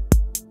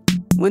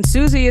 When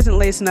Suzy isn't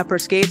lacing up her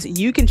skates,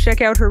 you can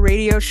check out her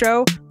radio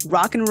show,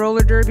 Rockin'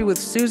 Roller Derby with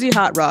Suzy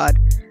Hotrod,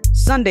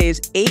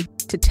 Sundays 8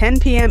 to 10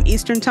 p.m.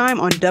 Eastern Time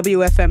on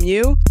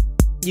WFMU.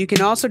 You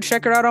can also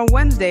check her out on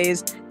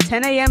Wednesdays,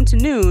 10 a.m. to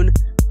noon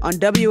on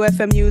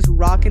WFMU's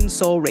Rockin'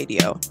 Soul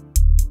Radio.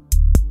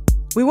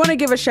 We want to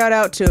give a shout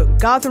out to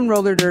Gotham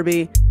Roller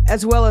Derby,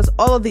 as well as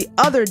all of the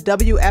other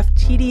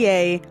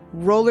WFTDA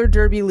roller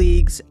derby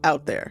leagues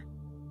out there.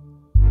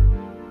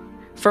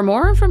 For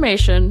more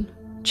information,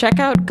 check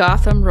out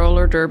Gotham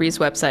Roller Derby's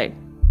website,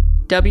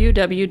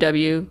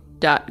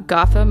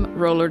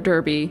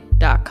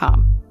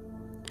 www.gothamrollerderby.com.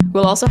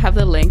 We'll also have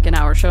the link in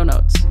our show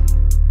notes.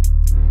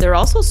 They're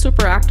also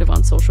super active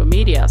on social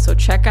media, so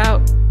check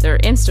out their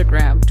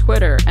Instagram,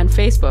 Twitter, and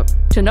Facebook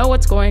to know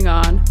what's going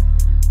on,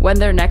 when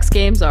their next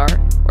games are,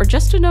 or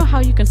just to know how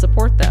you can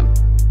support them.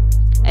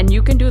 And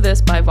you can do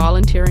this by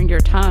volunteering your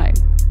time,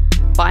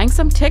 buying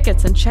some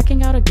tickets and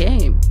checking out a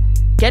game,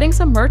 getting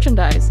some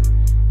merchandise,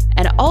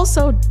 and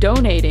also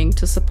donating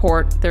to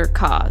support their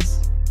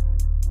cause.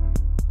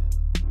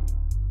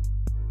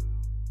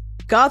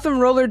 Gotham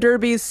Roller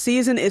Derby's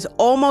season is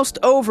almost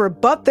over,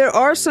 but there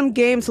are some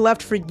games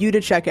left for you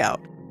to check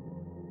out.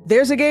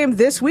 There's a game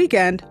this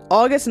weekend,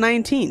 August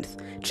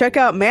 19th. Check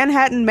out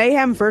Manhattan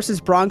Mayhem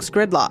vs. Bronx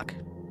Gridlock.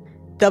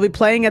 They'll be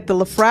playing at the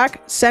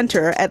LaFrac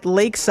Center at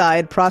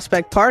Lakeside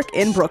Prospect Park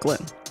in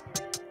Brooklyn.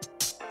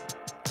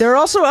 There are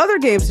also other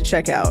games to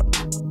check out.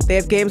 They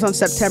have games on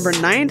September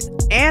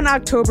 9th and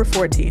October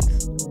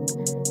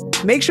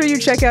 14th. Make sure you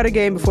check out a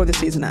game before the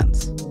season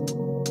ends.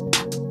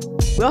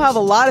 We'll have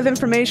a lot of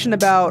information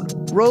about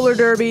roller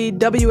derby,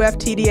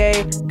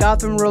 WFTDA,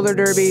 Gotham Roller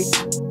Derby,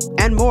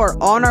 and more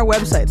on our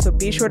website, so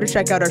be sure to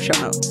check out our show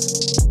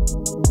notes.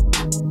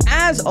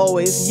 as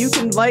always, you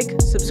can like,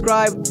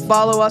 subscribe,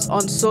 follow us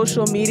on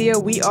social media.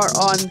 We are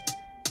on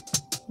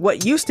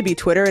what used to be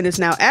Twitter and is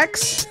now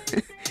X.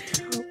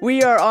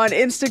 We are on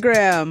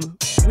Instagram.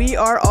 We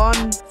are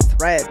on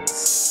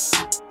Threads.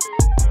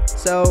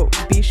 So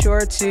be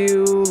sure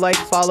to like,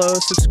 follow,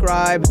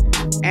 subscribe,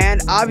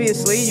 and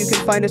obviously you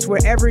can find us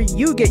wherever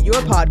you get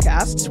your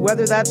podcasts,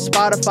 whether that's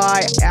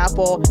Spotify,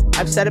 Apple.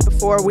 I've said it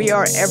before, we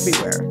are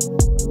everywhere.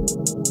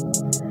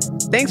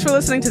 Thanks for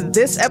listening to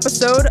this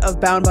episode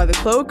of Bound by the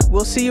Cloak.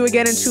 We'll see you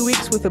again in 2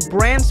 weeks with a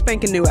brand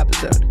spanking new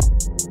episode.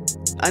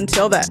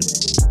 Until then.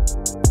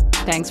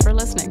 Thanks for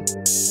listening.